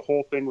part of the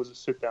whole thing was a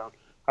sit-down.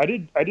 I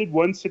did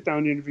one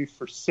sit-down interview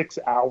for 6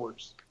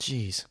 hours.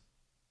 Jeez.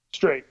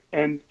 Straight,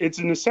 and it's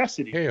a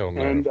necessity. Hell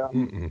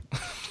no.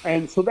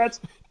 And so that's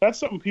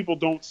something people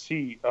don't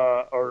see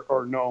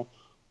or know,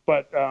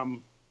 but.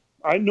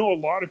 I know a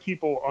lot of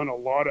people on a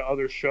lot of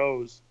other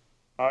shows.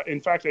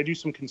 In fact, I do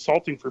some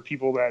consulting for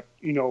people that,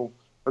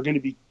 are going to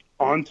be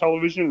on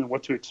television and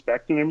what to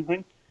expect and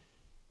everything.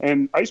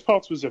 And Ice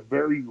Pulse was a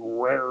very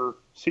rare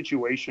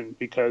situation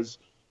because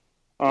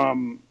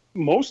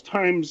most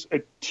times a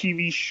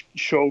TV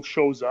show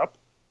shows up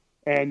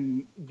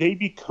and they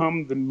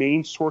become the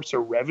main source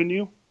of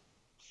revenue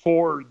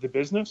for the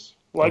business,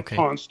 like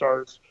Pawn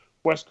Stars,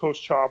 West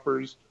Coast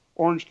Choppers,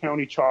 Orange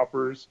County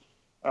Choppers,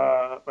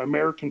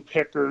 American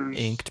Pickers,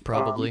 Inked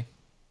probably.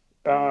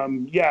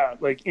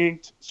 Like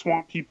Inked,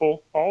 Swamp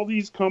People. All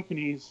these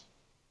companies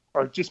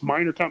are just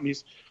minor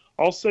companies.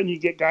 All of a sudden, you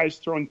get guys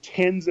throwing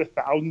tens of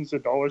thousands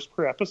of dollars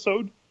per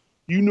episode.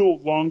 You no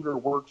longer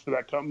work for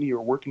that company;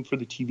 you're working for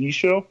the TV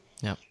show.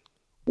 Yeah.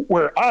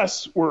 Where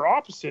we're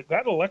opposite.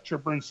 That Electra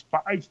burns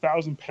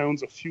 5,000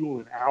 pounds of fuel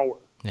an hour.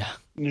 Yeah.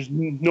 And there's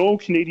no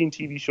Canadian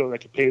TV show that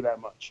could pay that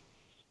much.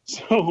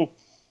 So,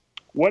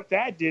 what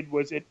that did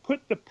was it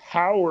put the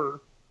power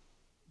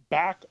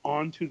back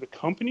onto the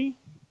company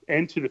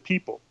and to the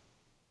people,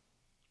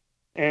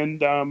 and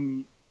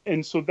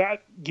so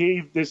that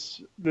gave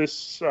this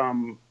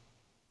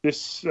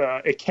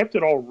it kept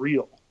it all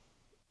real,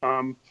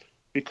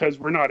 because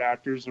we're not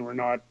actors and we're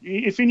not.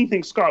 If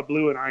anything, Scott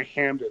Blue and I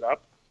hammed it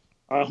up,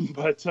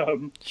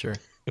 Sure.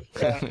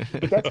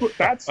 But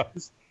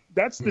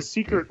that's the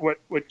secret.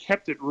 What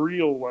kept it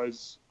real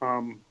was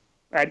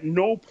at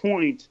no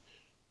point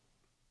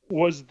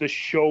was the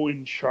show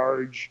in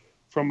charge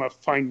from a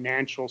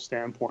financial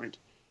standpoint.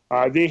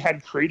 They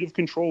had creative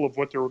control of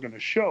what they were going to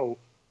show,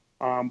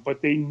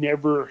 but they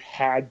never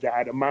had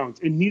that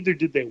amount, and neither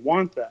did they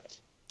want that.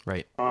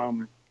 Right.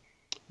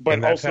 But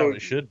and that's also, how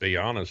it should be,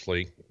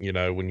 honestly.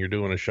 When you're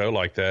doing a show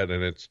like that,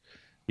 and it's,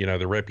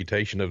 the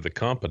reputation of the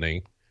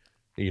company,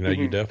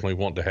 you definitely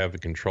want to have the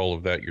control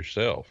of that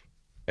yourself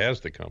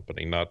as the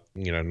company, not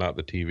the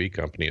TV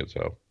company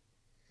itself.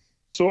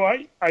 So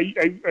I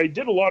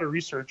did a lot of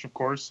research, of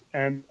course,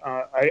 and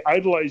I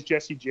idolized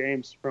Jesse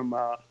James from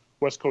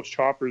West Coast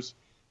Choppers,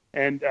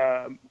 and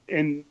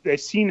I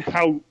seen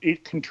how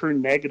it can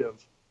turn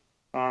negative,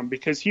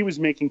 because he was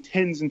making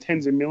tens and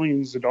tens of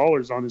millions of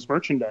dollars on his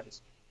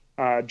merchandise.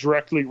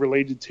 directly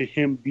related to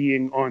him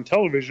being on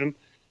television,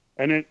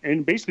 and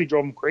it basically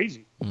drove him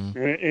crazy.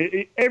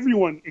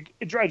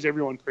 It drives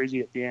everyone crazy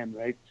at the end,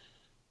 right?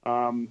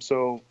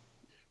 So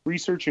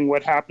researching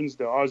what happens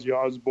to Ozzy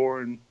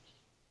Osbourne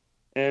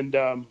and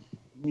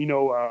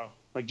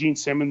like Gene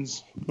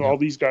Simmons, all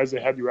these guys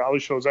that had the rally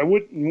shows, I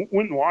went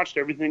and watched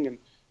everything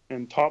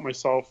and taught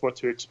myself what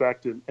to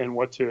expect and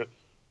what to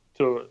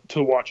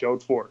watch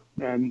out for,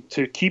 and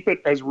to keep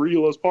it as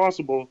real as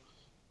possible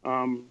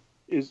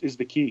is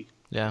the key.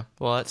 Yeah,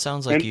 well, it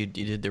sounds like you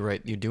did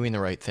you're doing the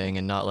right thing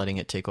and not letting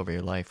it take over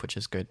your life, which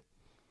is good.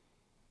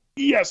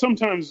 Yeah,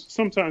 sometimes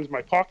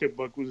my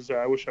pocketbook was,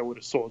 I wish I would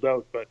have sold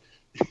out, but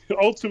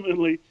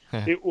ultimately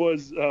it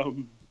was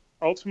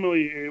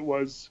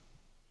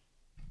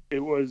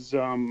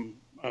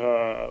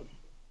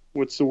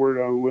what's the word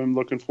I'm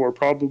looking for?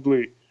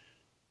 Probably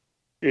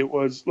it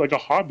was like a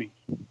hobby.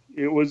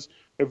 It was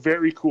a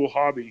very cool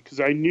hobby because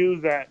I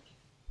knew that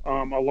a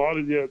lot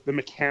of the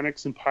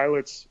mechanics and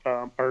pilots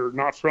are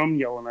not from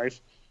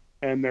Yellowknife,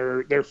 and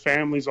their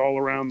families all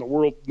around the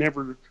world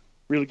never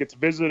really get to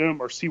visit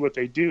them or see what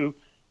they do.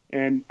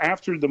 And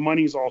after the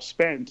money's all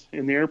spent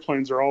and the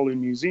airplanes are all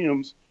in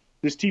museums,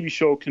 this TV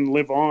show can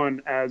live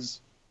on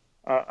as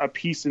a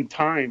piece in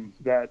time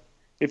that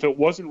if it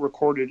wasn't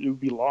recorded, it would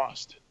be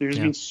lost. There's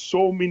been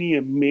so many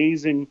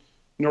amazing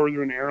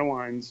Northern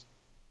Airlines,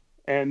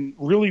 and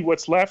really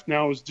what's left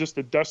now is just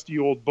a dusty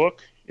old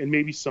book and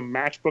maybe some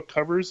matchbook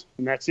covers,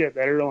 and that's it.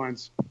 That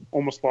airline's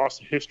almost lost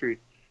to history.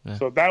 Yeah.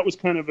 So that was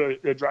kind of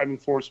a driving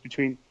force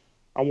between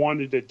I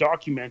wanted to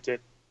document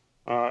it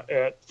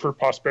for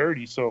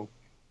posterity. So,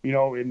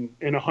 in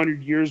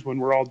 100 years when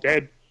we're all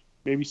dead,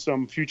 maybe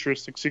some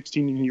futuristic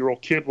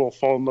 16-year-old kid will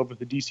fall in love with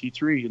the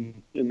DC-3,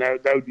 and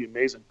that would be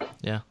amazing.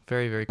 Yeah,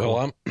 very, very cool.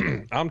 Well,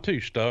 I'm too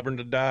stubborn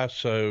to die,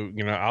 so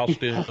I'll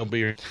still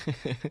be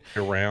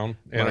around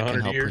in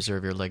 100 years,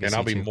 preserve your legacy, and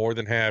I'll be more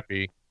than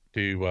happy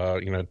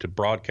to to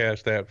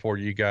broadcast that for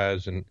you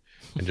guys and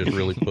just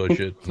really push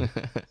it. And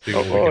see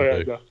what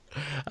we can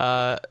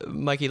do.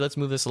 Mikey, let's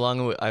move this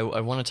along. I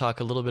want to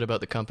talk a little bit about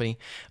the company.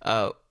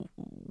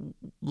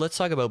 Let's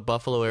talk about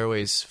Buffalo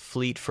Airways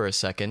fleet for a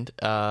second.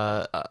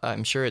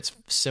 I'm sure it's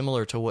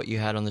similar to what you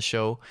had on the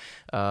show.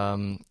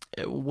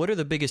 What are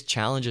the biggest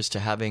challenges to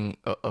having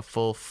a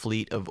full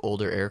fleet of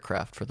older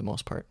aircraft for the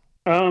most part?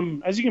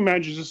 As you can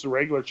imagine, just the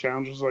regular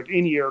challenges like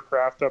any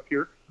aircraft up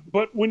here.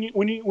 But when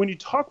you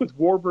talk with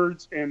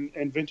warbirds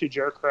and vintage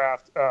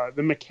aircraft,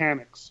 the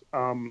mechanics,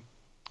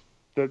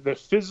 the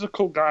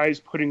physical guys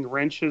putting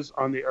wrenches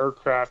on the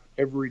aircraft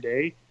every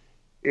day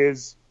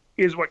is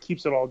what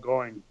keeps it all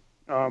going.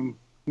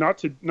 Not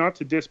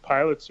to diss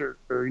pilots or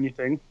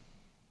anything,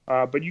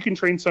 but you can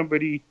train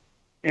somebody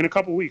in a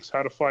couple weeks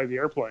how to fly the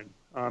airplane,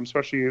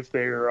 especially if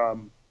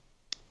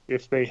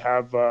they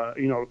have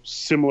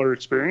similar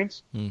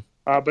experience.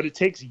 But it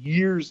takes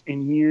years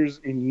and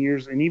years and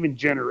years and even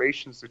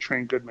generations to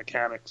train good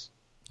mechanics.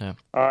 Yeah.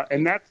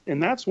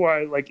 And that's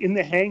why, like in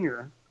the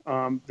hangar,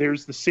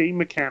 there's the same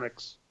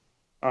mechanics,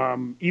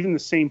 even the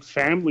same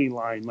family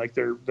line, like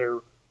their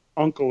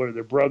uncle or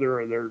their brother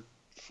or their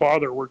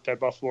father worked at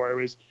Buffalo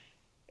Airways.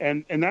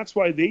 And that's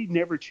why they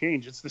never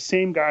change. It's the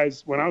same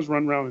guys. When I was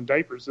running around in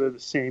diapers, they're the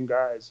same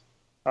guys.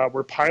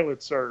 Where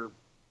pilots are,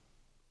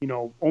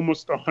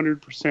 almost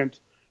 100%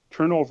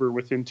 turnover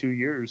within 2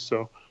 years.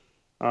 So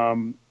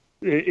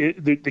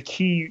the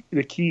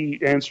key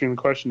answering the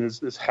question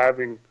is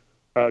having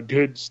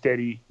good,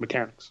 steady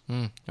mechanics.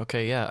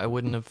 Okay, yeah, I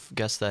wouldn't have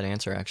guessed that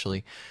answer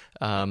actually.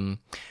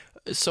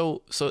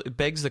 So it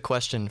begs the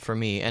question for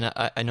me, and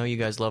I know you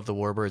guys love the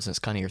Warbirds and it's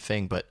kind of your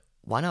thing, but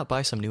why not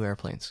buy some new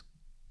airplanes?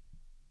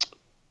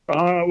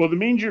 Well, the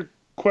major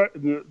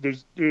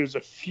there's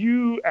a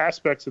few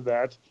aspects of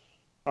that.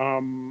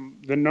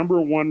 The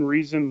number one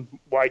reason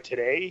why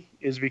today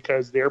is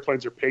because the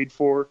airplanes are paid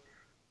for.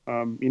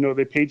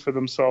 They paid for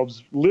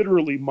themselves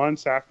literally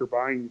months after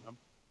buying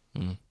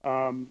them.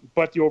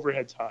 But the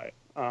overhead's high.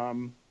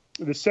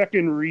 The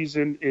second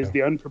reason is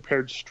the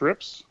unprepared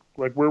strips.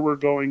 Like where we're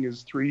going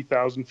is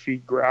 3,000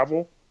 feet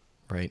gravel.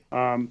 Right.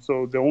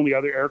 So the only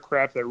other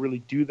aircraft that really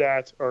do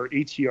that are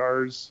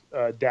ATRs,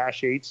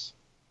 Dash 8s,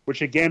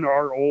 which again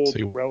are old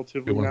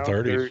relatively now.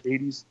 They're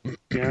 80s.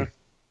 Yeah.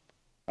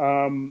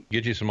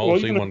 Get you some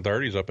old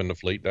C-130s up in the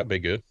fleet. That'd be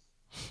good.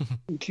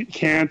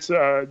 Can't.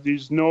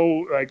 There's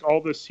no, like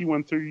all the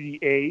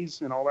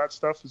C-130As and all that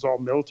stuff is all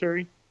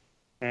military.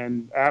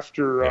 And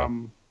after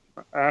a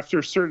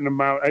certain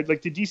amount,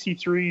 like the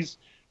DC-3s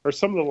are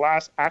some of the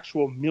last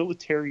actual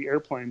military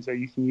airplanes that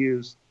you can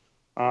use.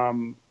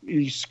 You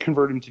just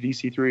convert them to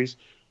DC-3s.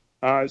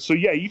 So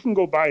yeah, you can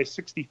go buy a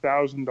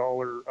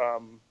 $60,000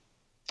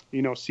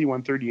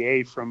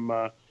 C-130A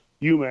from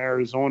Yuma,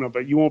 Arizona,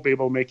 but you won't be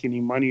able to make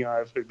any money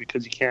out of it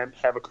because you can't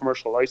have a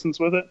commercial license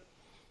with it.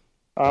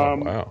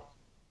 Wow.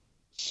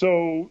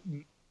 So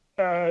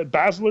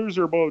Baslers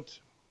are about,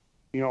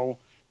 to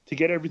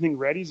get everything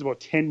ready is about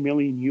 $10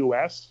 million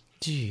US.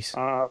 Jeez.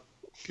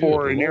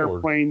 For an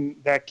airplane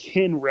that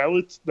can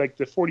like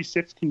the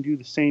 46 can do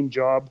the same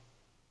job,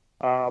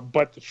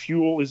 but the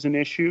fuel is an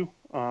issue.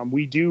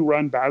 We do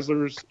run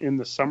Baslers in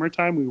the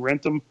summertime. We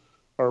rent them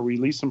or we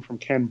lease them from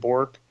Ken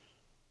Bork.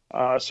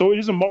 So it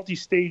is a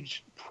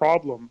multi-stage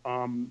problem.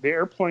 The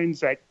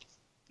airplanes that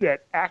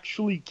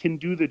actually can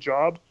do the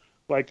job,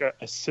 like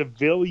a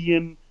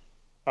civilian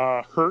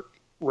Herc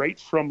right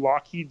from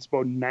Lockheed's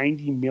about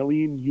 90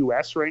 million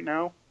US right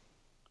now,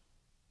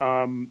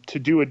 to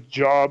do a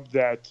job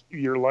that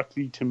you're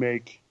lucky to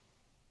make,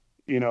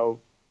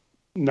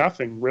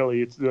 nothing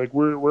really. It's like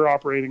we're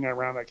operating at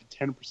around like a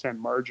 10%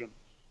 margin.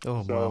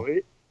 Oh, so wow.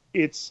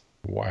 It's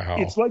wow.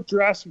 It's like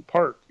Jurassic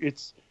Park.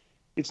 It's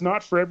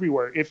not for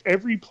everywhere. If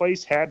every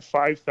place had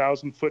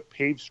 5,000 foot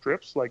paved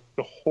strips, like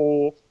the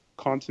whole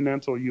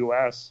continental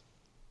U.S.,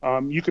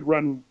 you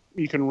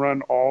can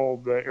run all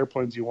the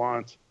airplanes you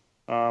want.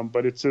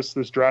 But it's just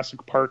this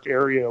Jurassic Park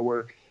area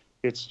where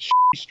it's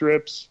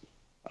strips.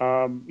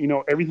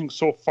 Everything's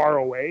so far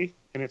away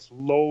and it's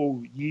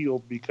low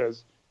yield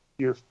because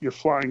you're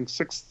flying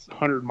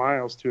 600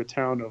 miles to a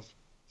town of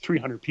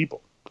 300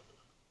 people.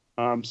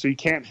 So you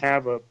can't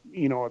have a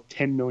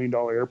 $10 million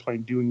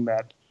airplane doing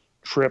that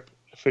trip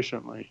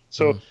efficiently.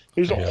 So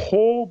there's a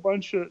whole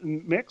bunch of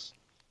mix.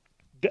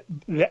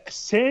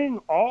 Saying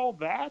all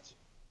that,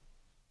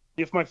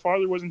 if my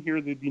father wasn't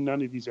here, there'd be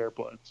none of these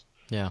airplanes.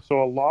 Yeah.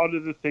 So a lot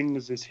of the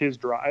things is his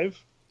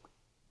drive.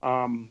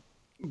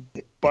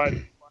 But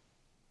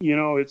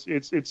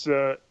it's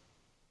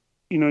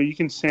you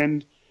can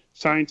send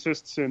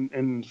scientists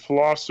and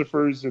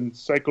philosophers and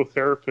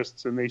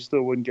psychotherapists, and they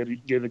still wouldn't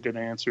get a good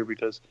answer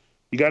because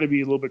you got to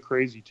be a little bit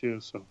crazy too.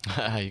 So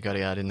you got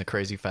to add in the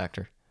crazy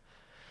factor.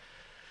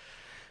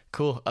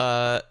 Cool.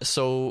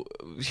 So,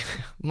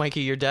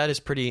 Mikey, your dad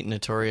is pretty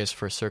notorious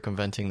for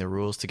circumventing the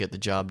rules to get the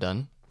job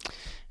done.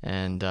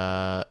 And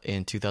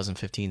in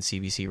 2015,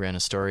 CBC ran a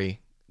story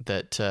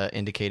that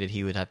indicated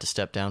he would have to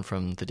step down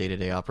from the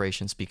day-to-day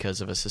operations because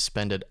of a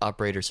suspended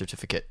operator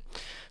certificate.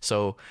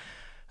 So,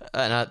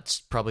 and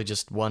that's probably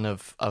just one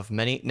of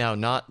many. Now,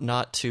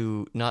 not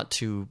to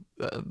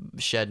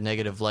shed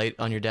negative light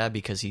on your dad,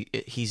 because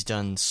he's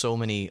done so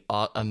many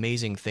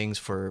amazing things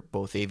for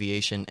both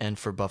aviation and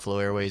for Buffalo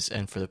Airways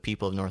and for the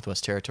people of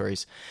Northwest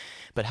Territories.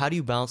 But how do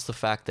you balance the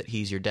fact that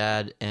he's your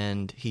dad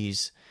and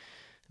he's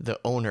the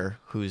owner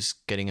who's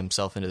getting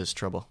himself into this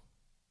trouble?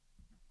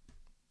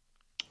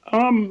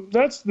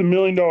 That's the $1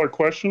 million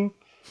question,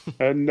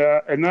 and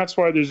that's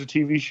why there's a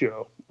TV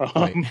show.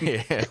 Right.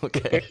 Yeah,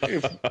 okay.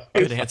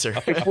 Good answer.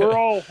 If we're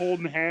all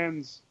holding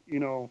hands,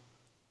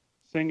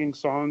 singing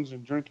songs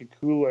and drinking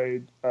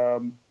Kool-Aid,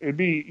 it'd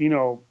be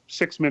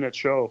 6-minute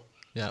show.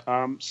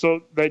 Yeah.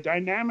 So the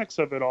dynamics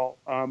of it all,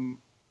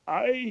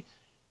 I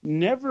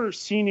never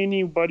seen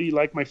anybody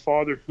like my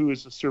father who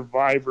is a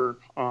survivor.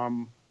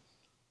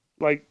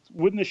 Like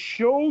when the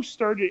show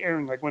started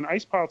airing, like when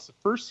Ice Pilots, the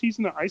first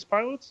season of Ice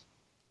Pilots,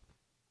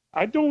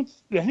 I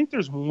think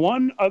there's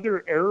one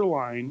other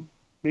airline,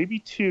 maybe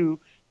two,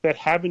 that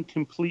haven't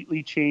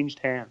completely changed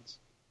hands.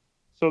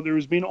 So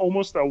there's been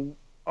almost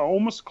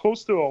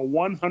close to a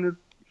 100%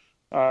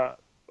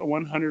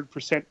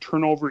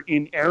 turnover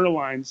in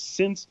airlines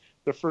since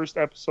the first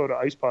episode of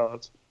Ice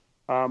Pilots.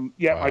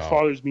 Yet my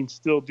father's been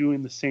still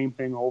doing the same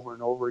thing over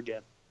and over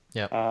again.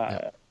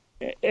 Yeah.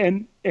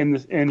 And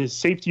his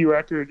safety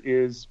record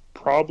is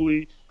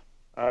probably,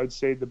 I would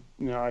say I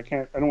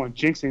don't want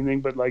to jinx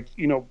anything, but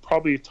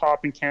probably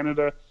top in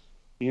Canada.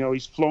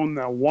 He's flown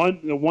the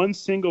one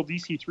single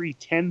DC-3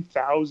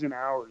 10,000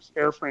 hours,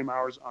 airframe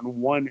hours on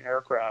one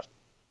aircraft.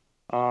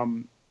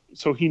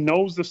 So he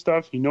knows the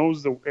stuff, he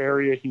knows the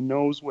area, he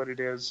knows what it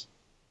is.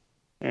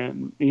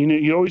 And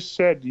he always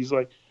said, he's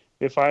like,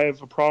 if I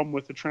have a problem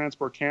with the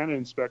Transport Canada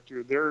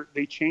inspector,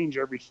 they change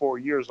every 4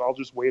 years. I'll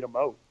just wait them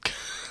out.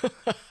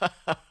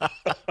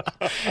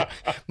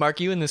 Mark,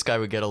 you and this guy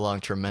would get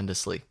along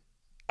tremendously.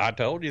 I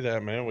told you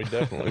that, man. We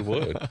definitely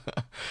would.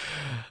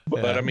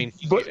 But I mean,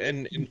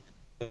 and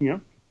yeah,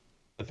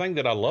 the thing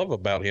that I love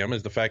about him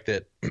is the fact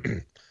that,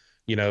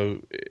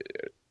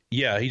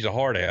 he's a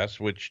hard ass,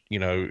 which,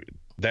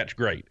 that's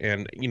great.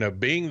 And,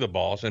 being the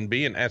boss and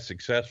being as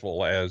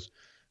successful as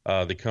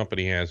the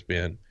company has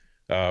been,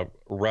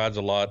 rides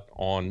a lot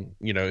on,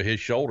 his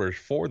shoulders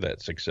for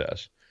that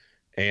success.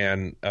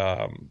 And,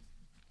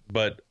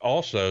 but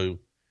also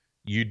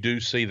you do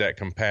see that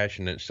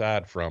compassionate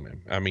side from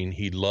him. I mean,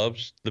 he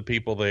loves the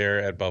people there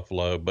at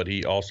Buffalo, but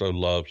he also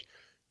loves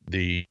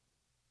the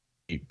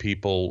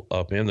people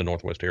up in the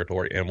Northwest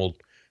Territory and will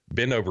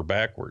bend over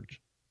backwards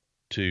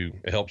to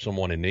help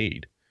someone in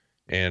need.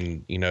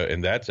 And,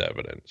 and that's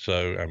evident.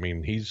 So, I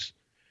mean,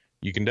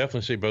 you can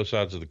definitely see both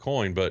sides of the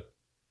coin, but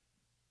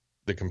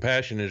the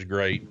compassion is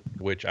great,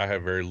 which I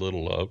have very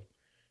little of.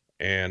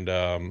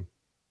 And,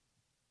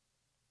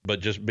 but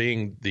just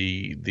being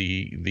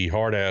the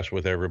hard ass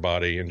with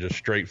everybody and just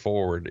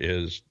straightforward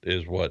is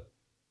what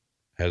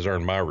has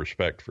earned my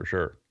respect for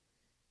sure.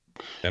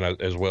 And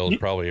as well as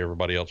probably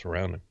everybody else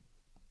around him.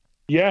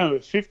 Yeah,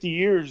 50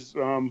 years,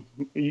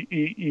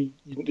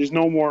 there's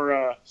no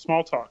more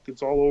small talk.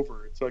 It's all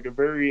over. It's like a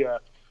very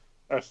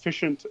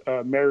efficient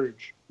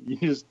marriage. You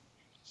just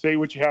say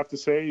what you have to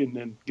say and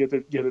then get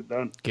it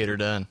done. Get her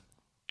done.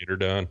 Get her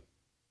done.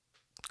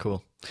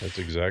 Cool. That's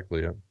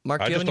exactly it.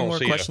 Mark, do you have any more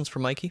questions for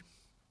Mikey?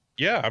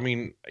 Yeah, I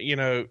mean,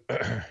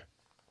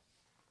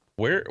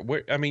 where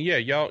I mean, yeah,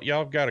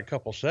 y'all got a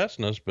couple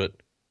Cessnas, but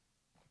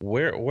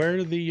where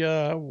are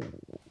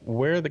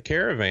the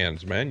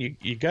caravans, man?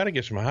 You got to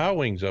get some high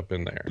wings up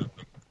in there.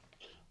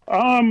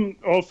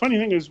 Well, funny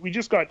thing is, we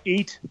just got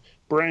 8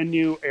 brand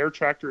new Air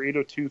Tractor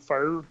 802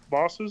 Fire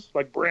Bosses,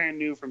 like brand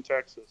new from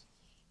Texas.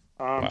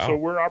 Wow. So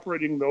we're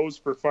operating those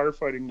for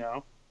firefighting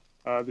now.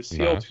 The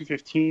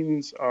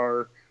CL215s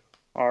are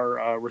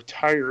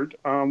retired.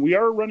 We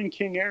are running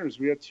King Airs.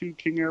 We have 2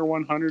 King Air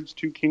 100s,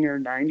 2 King Air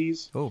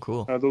 90s. Oh,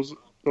 cool.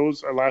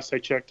 Those last I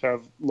checked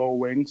have low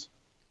wings.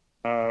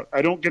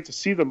 I don't get to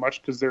see them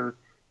much because they're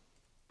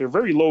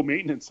very low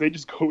maintenance. They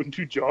just go and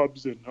do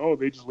jobs and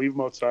they just leave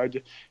them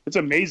outside. It's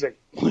amazing.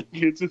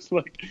 It's just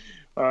like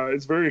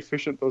it's very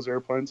efficient, those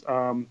airplanes.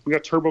 We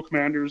got Turbo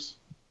Commanders.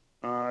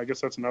 I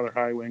guess that's another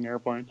high wing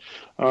airplane.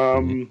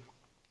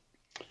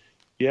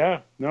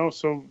 Yeah, no,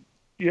 so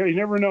yeah, you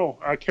never know.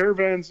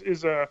 Caravans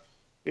they're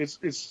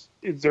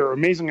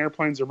amazing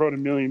airplanes. They're about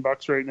 $1 million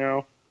right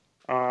now.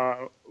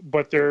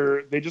 But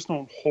they just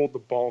don't hold the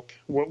bulk.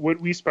 What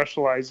we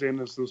specialize in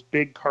is those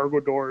big cargo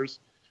doors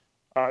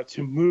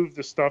to move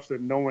the stuff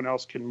that no one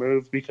else can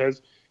move,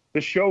 because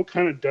the show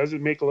kind of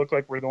doesn't make it look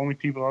like we're the only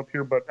people up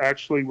here, but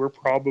actually we're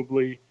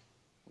probably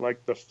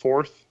like the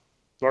 4th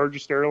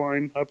largest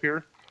airline up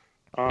here.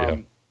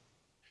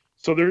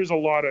 So there's a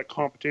lot of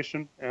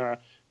competition.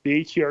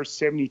 The ATR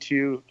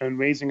 72, an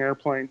amazing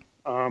airplane,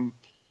 but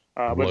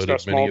it's got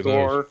small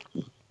door.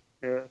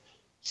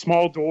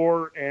 Small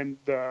door, and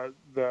the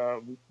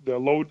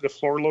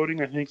floor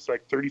loading, I think it's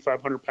like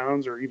 3,500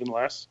 pounds or even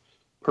less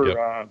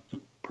per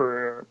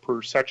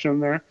section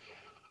there.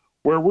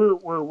 Where we're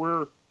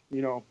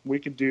we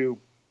could do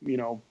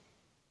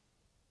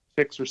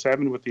 6 or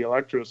 7 with the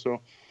Electra.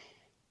 So,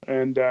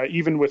 and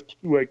even with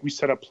like we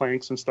set up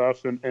planks and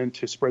stuff and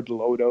to spread the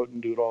load out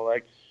and do it all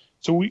like.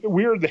 So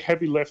we are the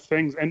heavy lift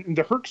things, and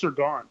the Hercs are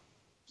gone.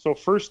 So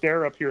First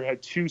Air up here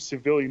had 2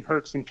 civilian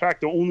Hercs. In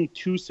fact, the only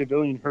 2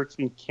 civilian Hercs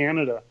in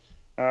Canada,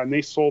 and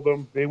they sold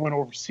them. They went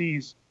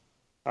overseas.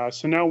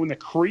 So now when the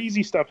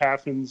crazy stuff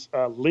happens,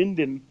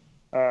 Linden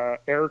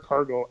Air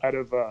Cargo out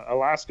of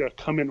Alaska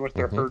come in with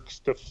their Hercs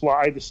to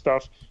fly the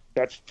stuff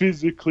that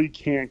physically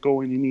can't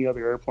go in any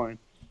other airplane.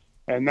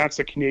 And that's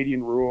a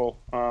Canadian rule.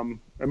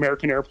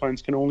 American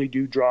airplanes can only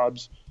do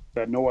jobs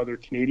that no other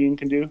Canadian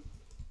can do.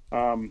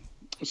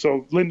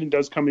 So Linden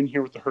does come in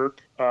here with the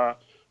Herc.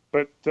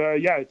 But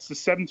it's the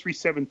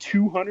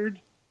 737-200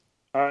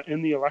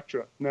 and the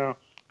Electra. Now,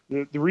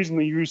 the reason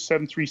they use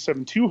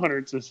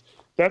 737-200s is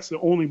that's the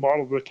only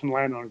model that can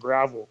land on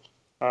gravel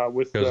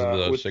with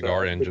the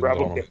cigar engines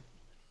on them.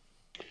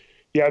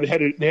 Yeah,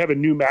 they have a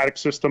pneumatic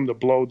system to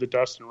blow the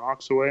dust and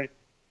rocks away.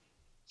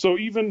 So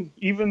even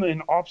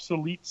an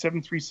obsolete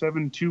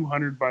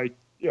 737-200 by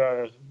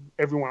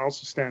everyone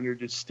else's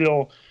standard is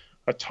still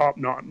a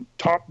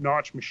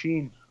top-notch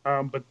machine.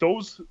 But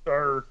those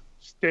are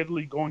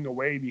steadily going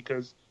away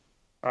because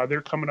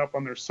they're coming up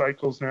on their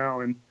cycles now,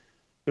 and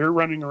they're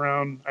running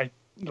around.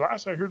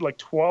 Last I heard, like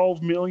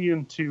 $12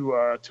 million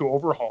to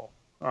overhaul.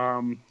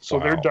 So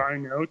they're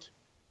dying out,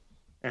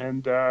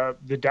 and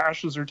the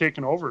Dashes are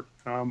taking over.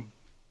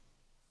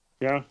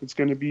 It's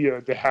going to be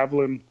the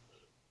Havilland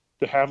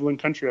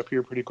country up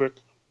here pretty quick.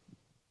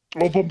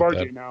 Well,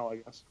 Bombardier now, I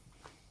guess.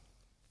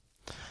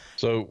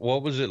 So,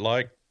 what was it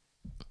like?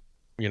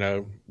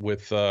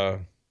 With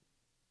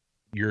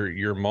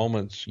your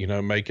moments,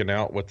 making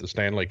out with the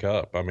Stanley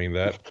Cup. I mean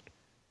that.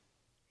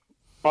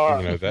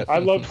 I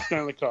love the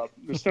Stanley Cup.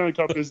 The Stanley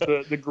Cup is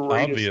the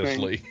greatest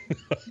thing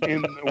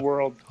in the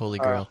world. Holy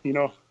grail.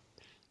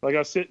 Like I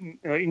was sitting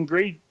in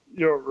grade,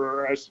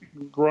 or I was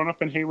growing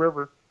up in Hay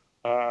River.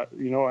 I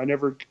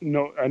never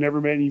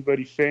met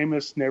anybody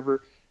famous.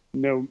 Never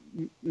seen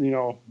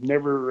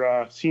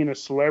a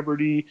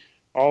celebrity.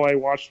 All I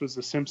watched was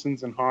The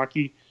Simpsons and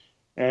hockey.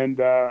 And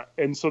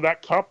so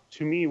that cup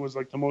to me was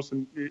like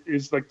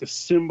the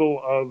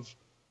symbol of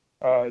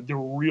the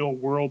real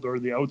world or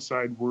the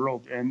outside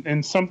world,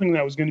 and something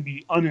that was going to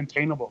be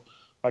unattainable.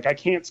 Like I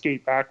can't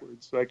skate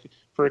backwards. Like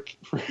for a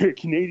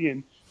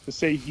Canadian to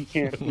say he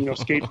can't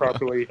skate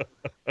properly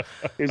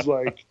is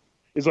like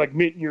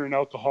admitting you're an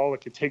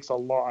alcoholic. It takes a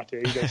lot.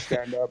 You got to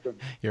stand up. And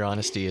your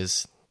honesty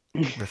is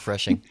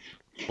refreshing.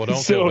 Well,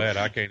 don't feel bad.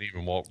 I can't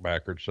even walk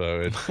backwards.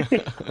 So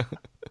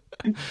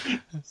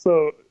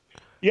so.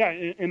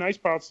 Yeah, and Ice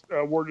Pots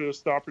awarded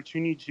us the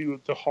opportunity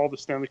to haul the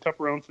Stanley Cup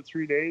around for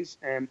 3 days,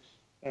 and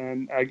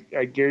I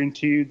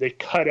guarantee you they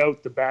cut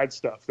out the bad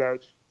stuff. That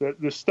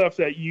the stuff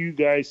that you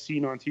guys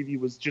seen on TV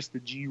was just the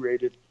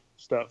G-rated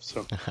stuff.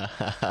 So,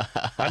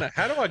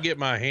 how do I get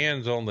my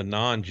hands on the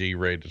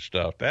non-G-rated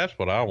stuff? That's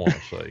what I want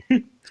to see.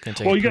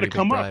 Well, you got to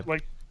come up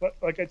like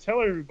I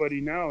tell everybody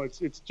now.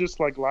 It's just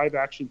like live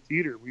action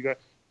theater. We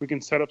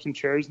can set up some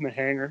chairs in the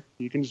hangar.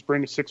 You can just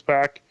bring a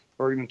 6-pack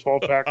or even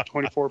 12-pack,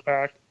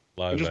 24-pack.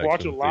 And just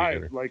watch it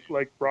live, like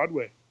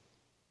Broadway.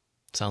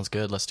 Sounds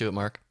good. Let's do it,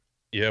 Mark.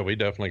 Yeah, we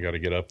definitely got to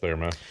get up there,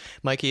 man.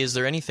 Mikey, is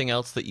there anything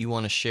else that you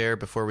want to share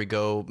before we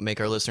go make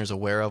our listeners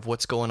aware of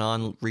what's going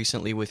on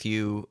recently with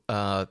you?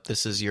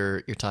 This is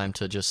your time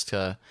to just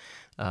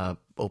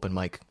open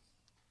mic.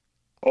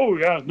 Oh,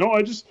 yeah. No,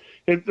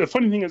 the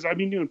funny thing is I've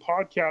been doing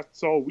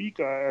podcasts all week.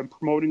 I'm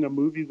promoting a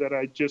movie that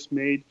I just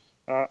made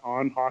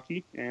on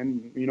hockey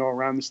and,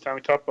 around the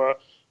Stanley Cup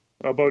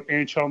about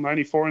NHL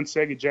 94 on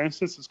Sega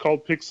Genesis. It's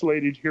called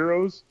Pixelated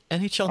Heroes.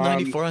 NHL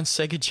 94 on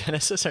Sega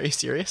Genesis? Are you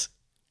serious?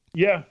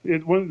 Yeah,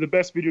 it's one of the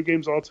best video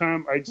games of all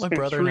time. My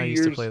brother and I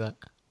used to play that.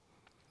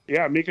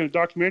 Yeah, making a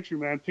documentary,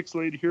 man.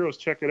 Pixelated Heroes,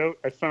 check it out.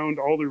 I found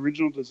all the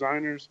original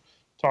designers,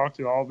 talked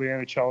to all the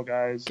NHL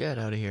guys. Get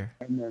out of here.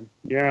 And then,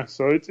 yeah,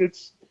 so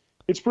it's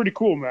pretty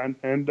cool, man.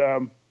 And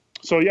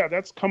so, yeah,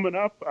 that's coming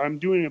up. I'm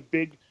doing a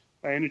big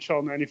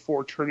NHL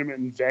 94 tournament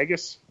in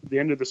Vegas at the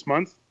end of this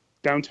month,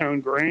 downtown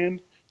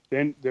Grand,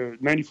 then the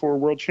 94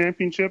 World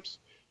Championships.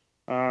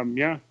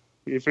 Yeah,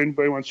 if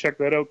anybody wants to check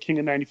that out, king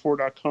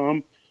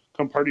of94.com.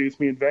 Come party with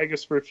me in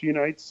Vegas for a few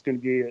nights. It's going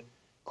to be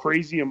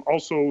crazy. I'm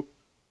also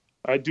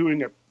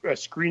doing a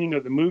screening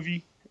of the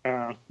movie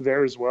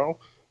there as well.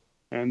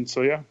 And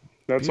so, yeah,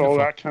 that's Beautiful. All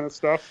that kind of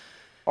stuff.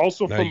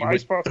 Also, now, from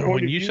Icebox point of view.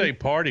 When you say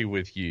party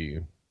with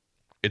you,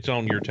 it's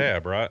on your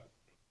tab, right?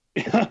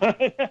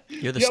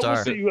 You're the star.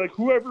 We'll see. Like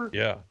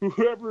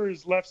whoever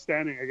is left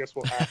standing, I guess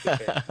we'll have to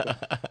pay. So.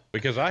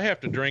 Because I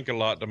have to drink a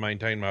lot to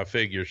maintain my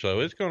figure,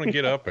 so it's going to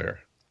get up there.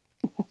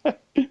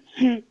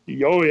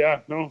 Oh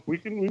yeah, no, we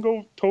can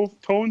go toe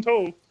and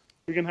toe.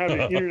 We can have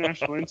an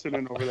international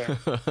incident over there.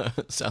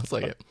 Sounds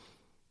like it.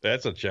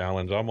 That's a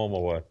challenge. I'm on my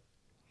way.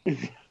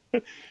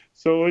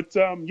 So it's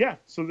so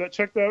that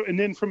check that out. And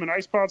then from an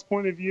Icepods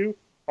point of view,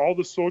 all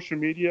the social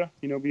media,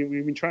 we've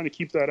been trying to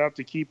keep that up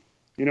to keep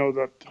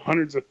the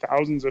hundreds of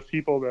thousands of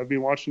people that have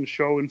been watching the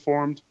show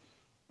informed.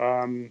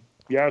 So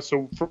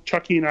for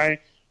Chucky and I,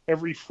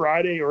 every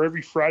Friday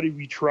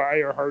we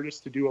try our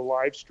hardest to do a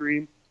live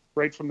stream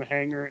right from the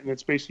hangar, and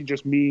it's basically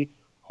just me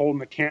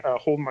holding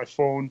holding my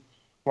phone,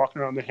 walking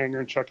around the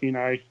hangar, and Chucky and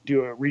I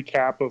do a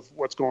recap of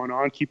what's going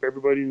on, keep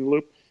everybody in the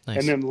loop, nice.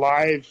 And then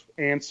live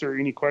answer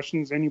any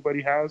questions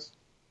anybody has.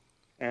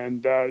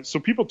 And so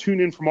people tune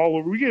in from all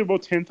over. We get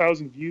about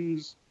 10,000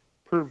 views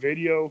per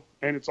video,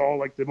 and it's all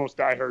like the most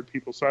diehard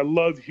people. So I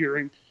love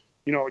hearing,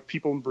 like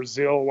people in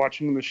Brazil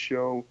watching the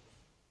show,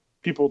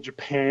 people in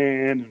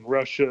Japan and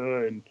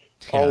Russia and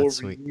all over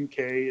sweet. The UK,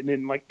 and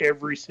then like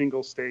every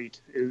single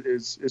state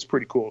is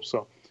pretty cool.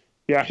 So,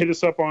 yeah, hit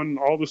us up on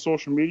all the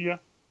social media,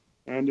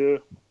 and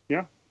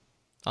yeah.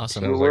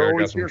 Awesome. Sounds like I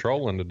got some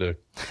trolling to do.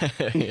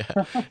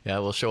 yeah,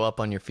 we'll show up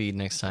on your feed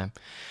next time.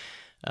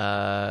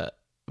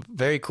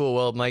 Very cool.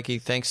 Well, Mikey,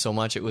 thanks so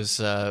much. It was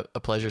a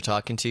pleasure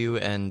talking to you,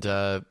 and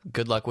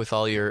good luck with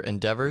all your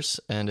endeavors.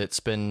 And it's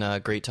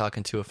been great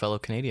talking to a fellow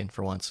Canadian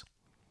for once.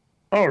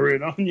 Oh,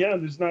 right on. Yeah,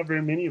 there's not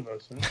very many of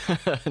us.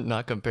 Huh?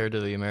 Not compared to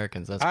the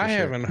Americans, that's for sure. I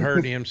haven't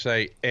heard him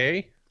say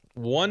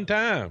one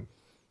time.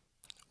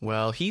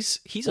 Well, he's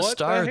a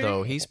star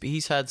though.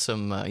 He's had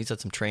some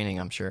training,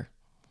 I'm sure.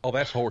 Oh,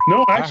 that's horse.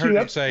 No, actually, I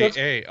heard him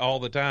say all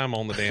the time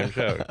on the damn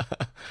show.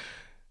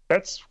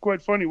 That's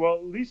quite funny. Well,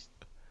 at least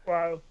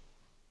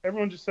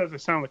everyone just says I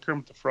sound like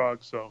Kermit the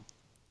Frog, so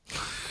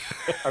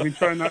I've been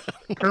trying not.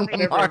 Kermit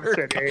never ever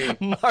said A.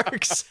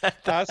 Mark said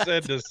that. I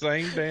said the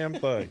same damn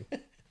thing.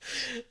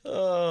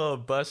 Oh,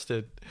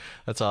 busted.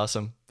 That's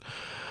awesome.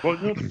 Well,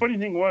 the funny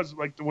thing was,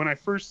 like, when I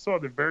first saw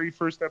the very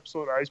first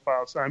episode of Ice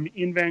Pilots, I'm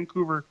in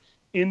Vancouver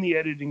in the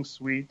editing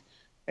suite,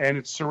 and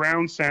it's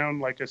surround sound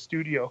like a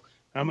studio.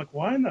 And I'm like,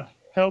 why in the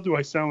hell do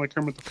I sound like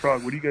Kermit the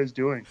Frog? What are you guys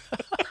doing?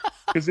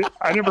 Because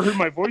I never heard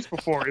my voice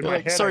before. In my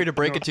head, sorry to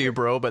break it to you,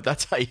 bro, but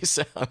that's how you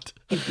sound.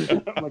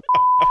 I'm like,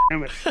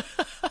 damn it.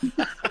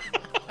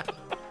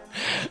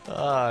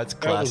 It's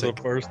classic. That was the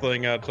first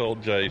thing I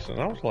told Jason.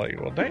 I was like,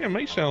 well, damn,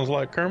 he sounds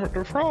like Kermit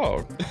the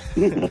Frog.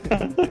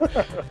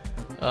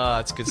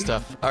 It's good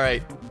stuff. All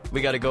right,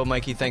 we got to go,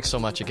 Mikey. Thanks so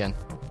much again.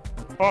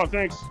 Oh,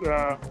 thanks.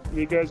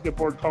 You guys get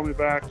bored, call me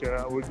back.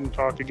 We can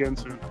talk again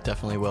soon.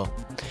 Definitely will.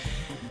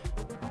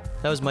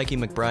 That was Mikey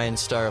McBrien,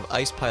 star of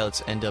Ice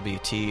Pilots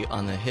NWT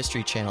on the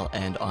History Channel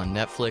and on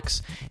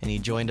Netflix, and he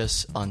joined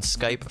us on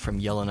Skype from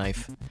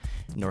Yellowknife,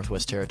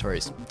 Northwest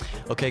Territories.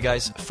 Okay,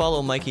 guys,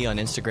 follow Mikey on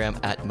Instagram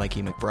at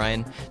Mikey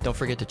McBrien. Don't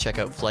forget to check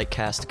out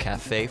Flightcast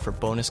Cafe for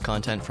bonus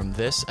content from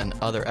this and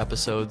other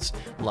episodes.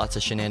 Lots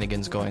of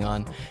shenanigans going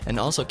on. And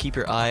also keep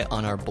your eye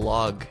on our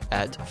blog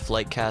at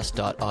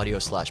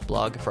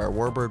flightcast.audio/blog for our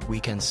Warbird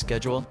weekend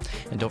schedule.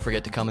 And don't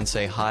forget to come and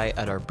say hi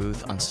at our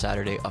booth on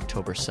Saturday,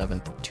 October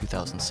 7th,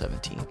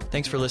 2017.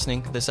 Thanks for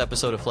listening. This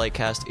episode of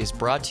Flightcast is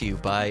brought to you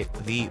by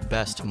the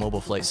best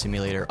mobile flight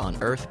simulator on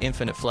Earth,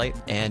 Infinite Flight,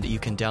 and you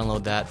can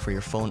download that for your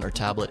your phone or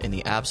tablet in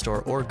the App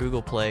Store or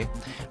Google Play.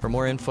 For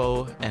more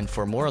info and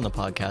for more on the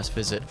podcast,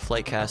 visit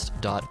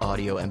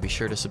flightcast.audio and be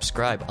sure to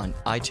subscribe on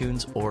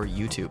iTunes or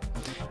YouTube.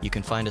 You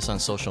can find us on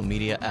social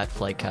media at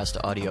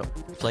Flightcast Audio.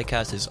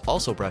 Flightcast is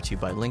also brought to you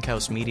by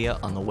Linkhouse Media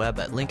on the web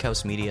at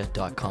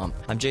linkhousemedia.com.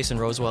 I'm Jason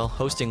Rosewell,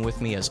 hosting with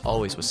me as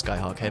always with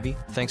Skyhawk Heavy.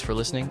 Thanks for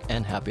listening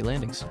and happy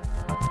landings.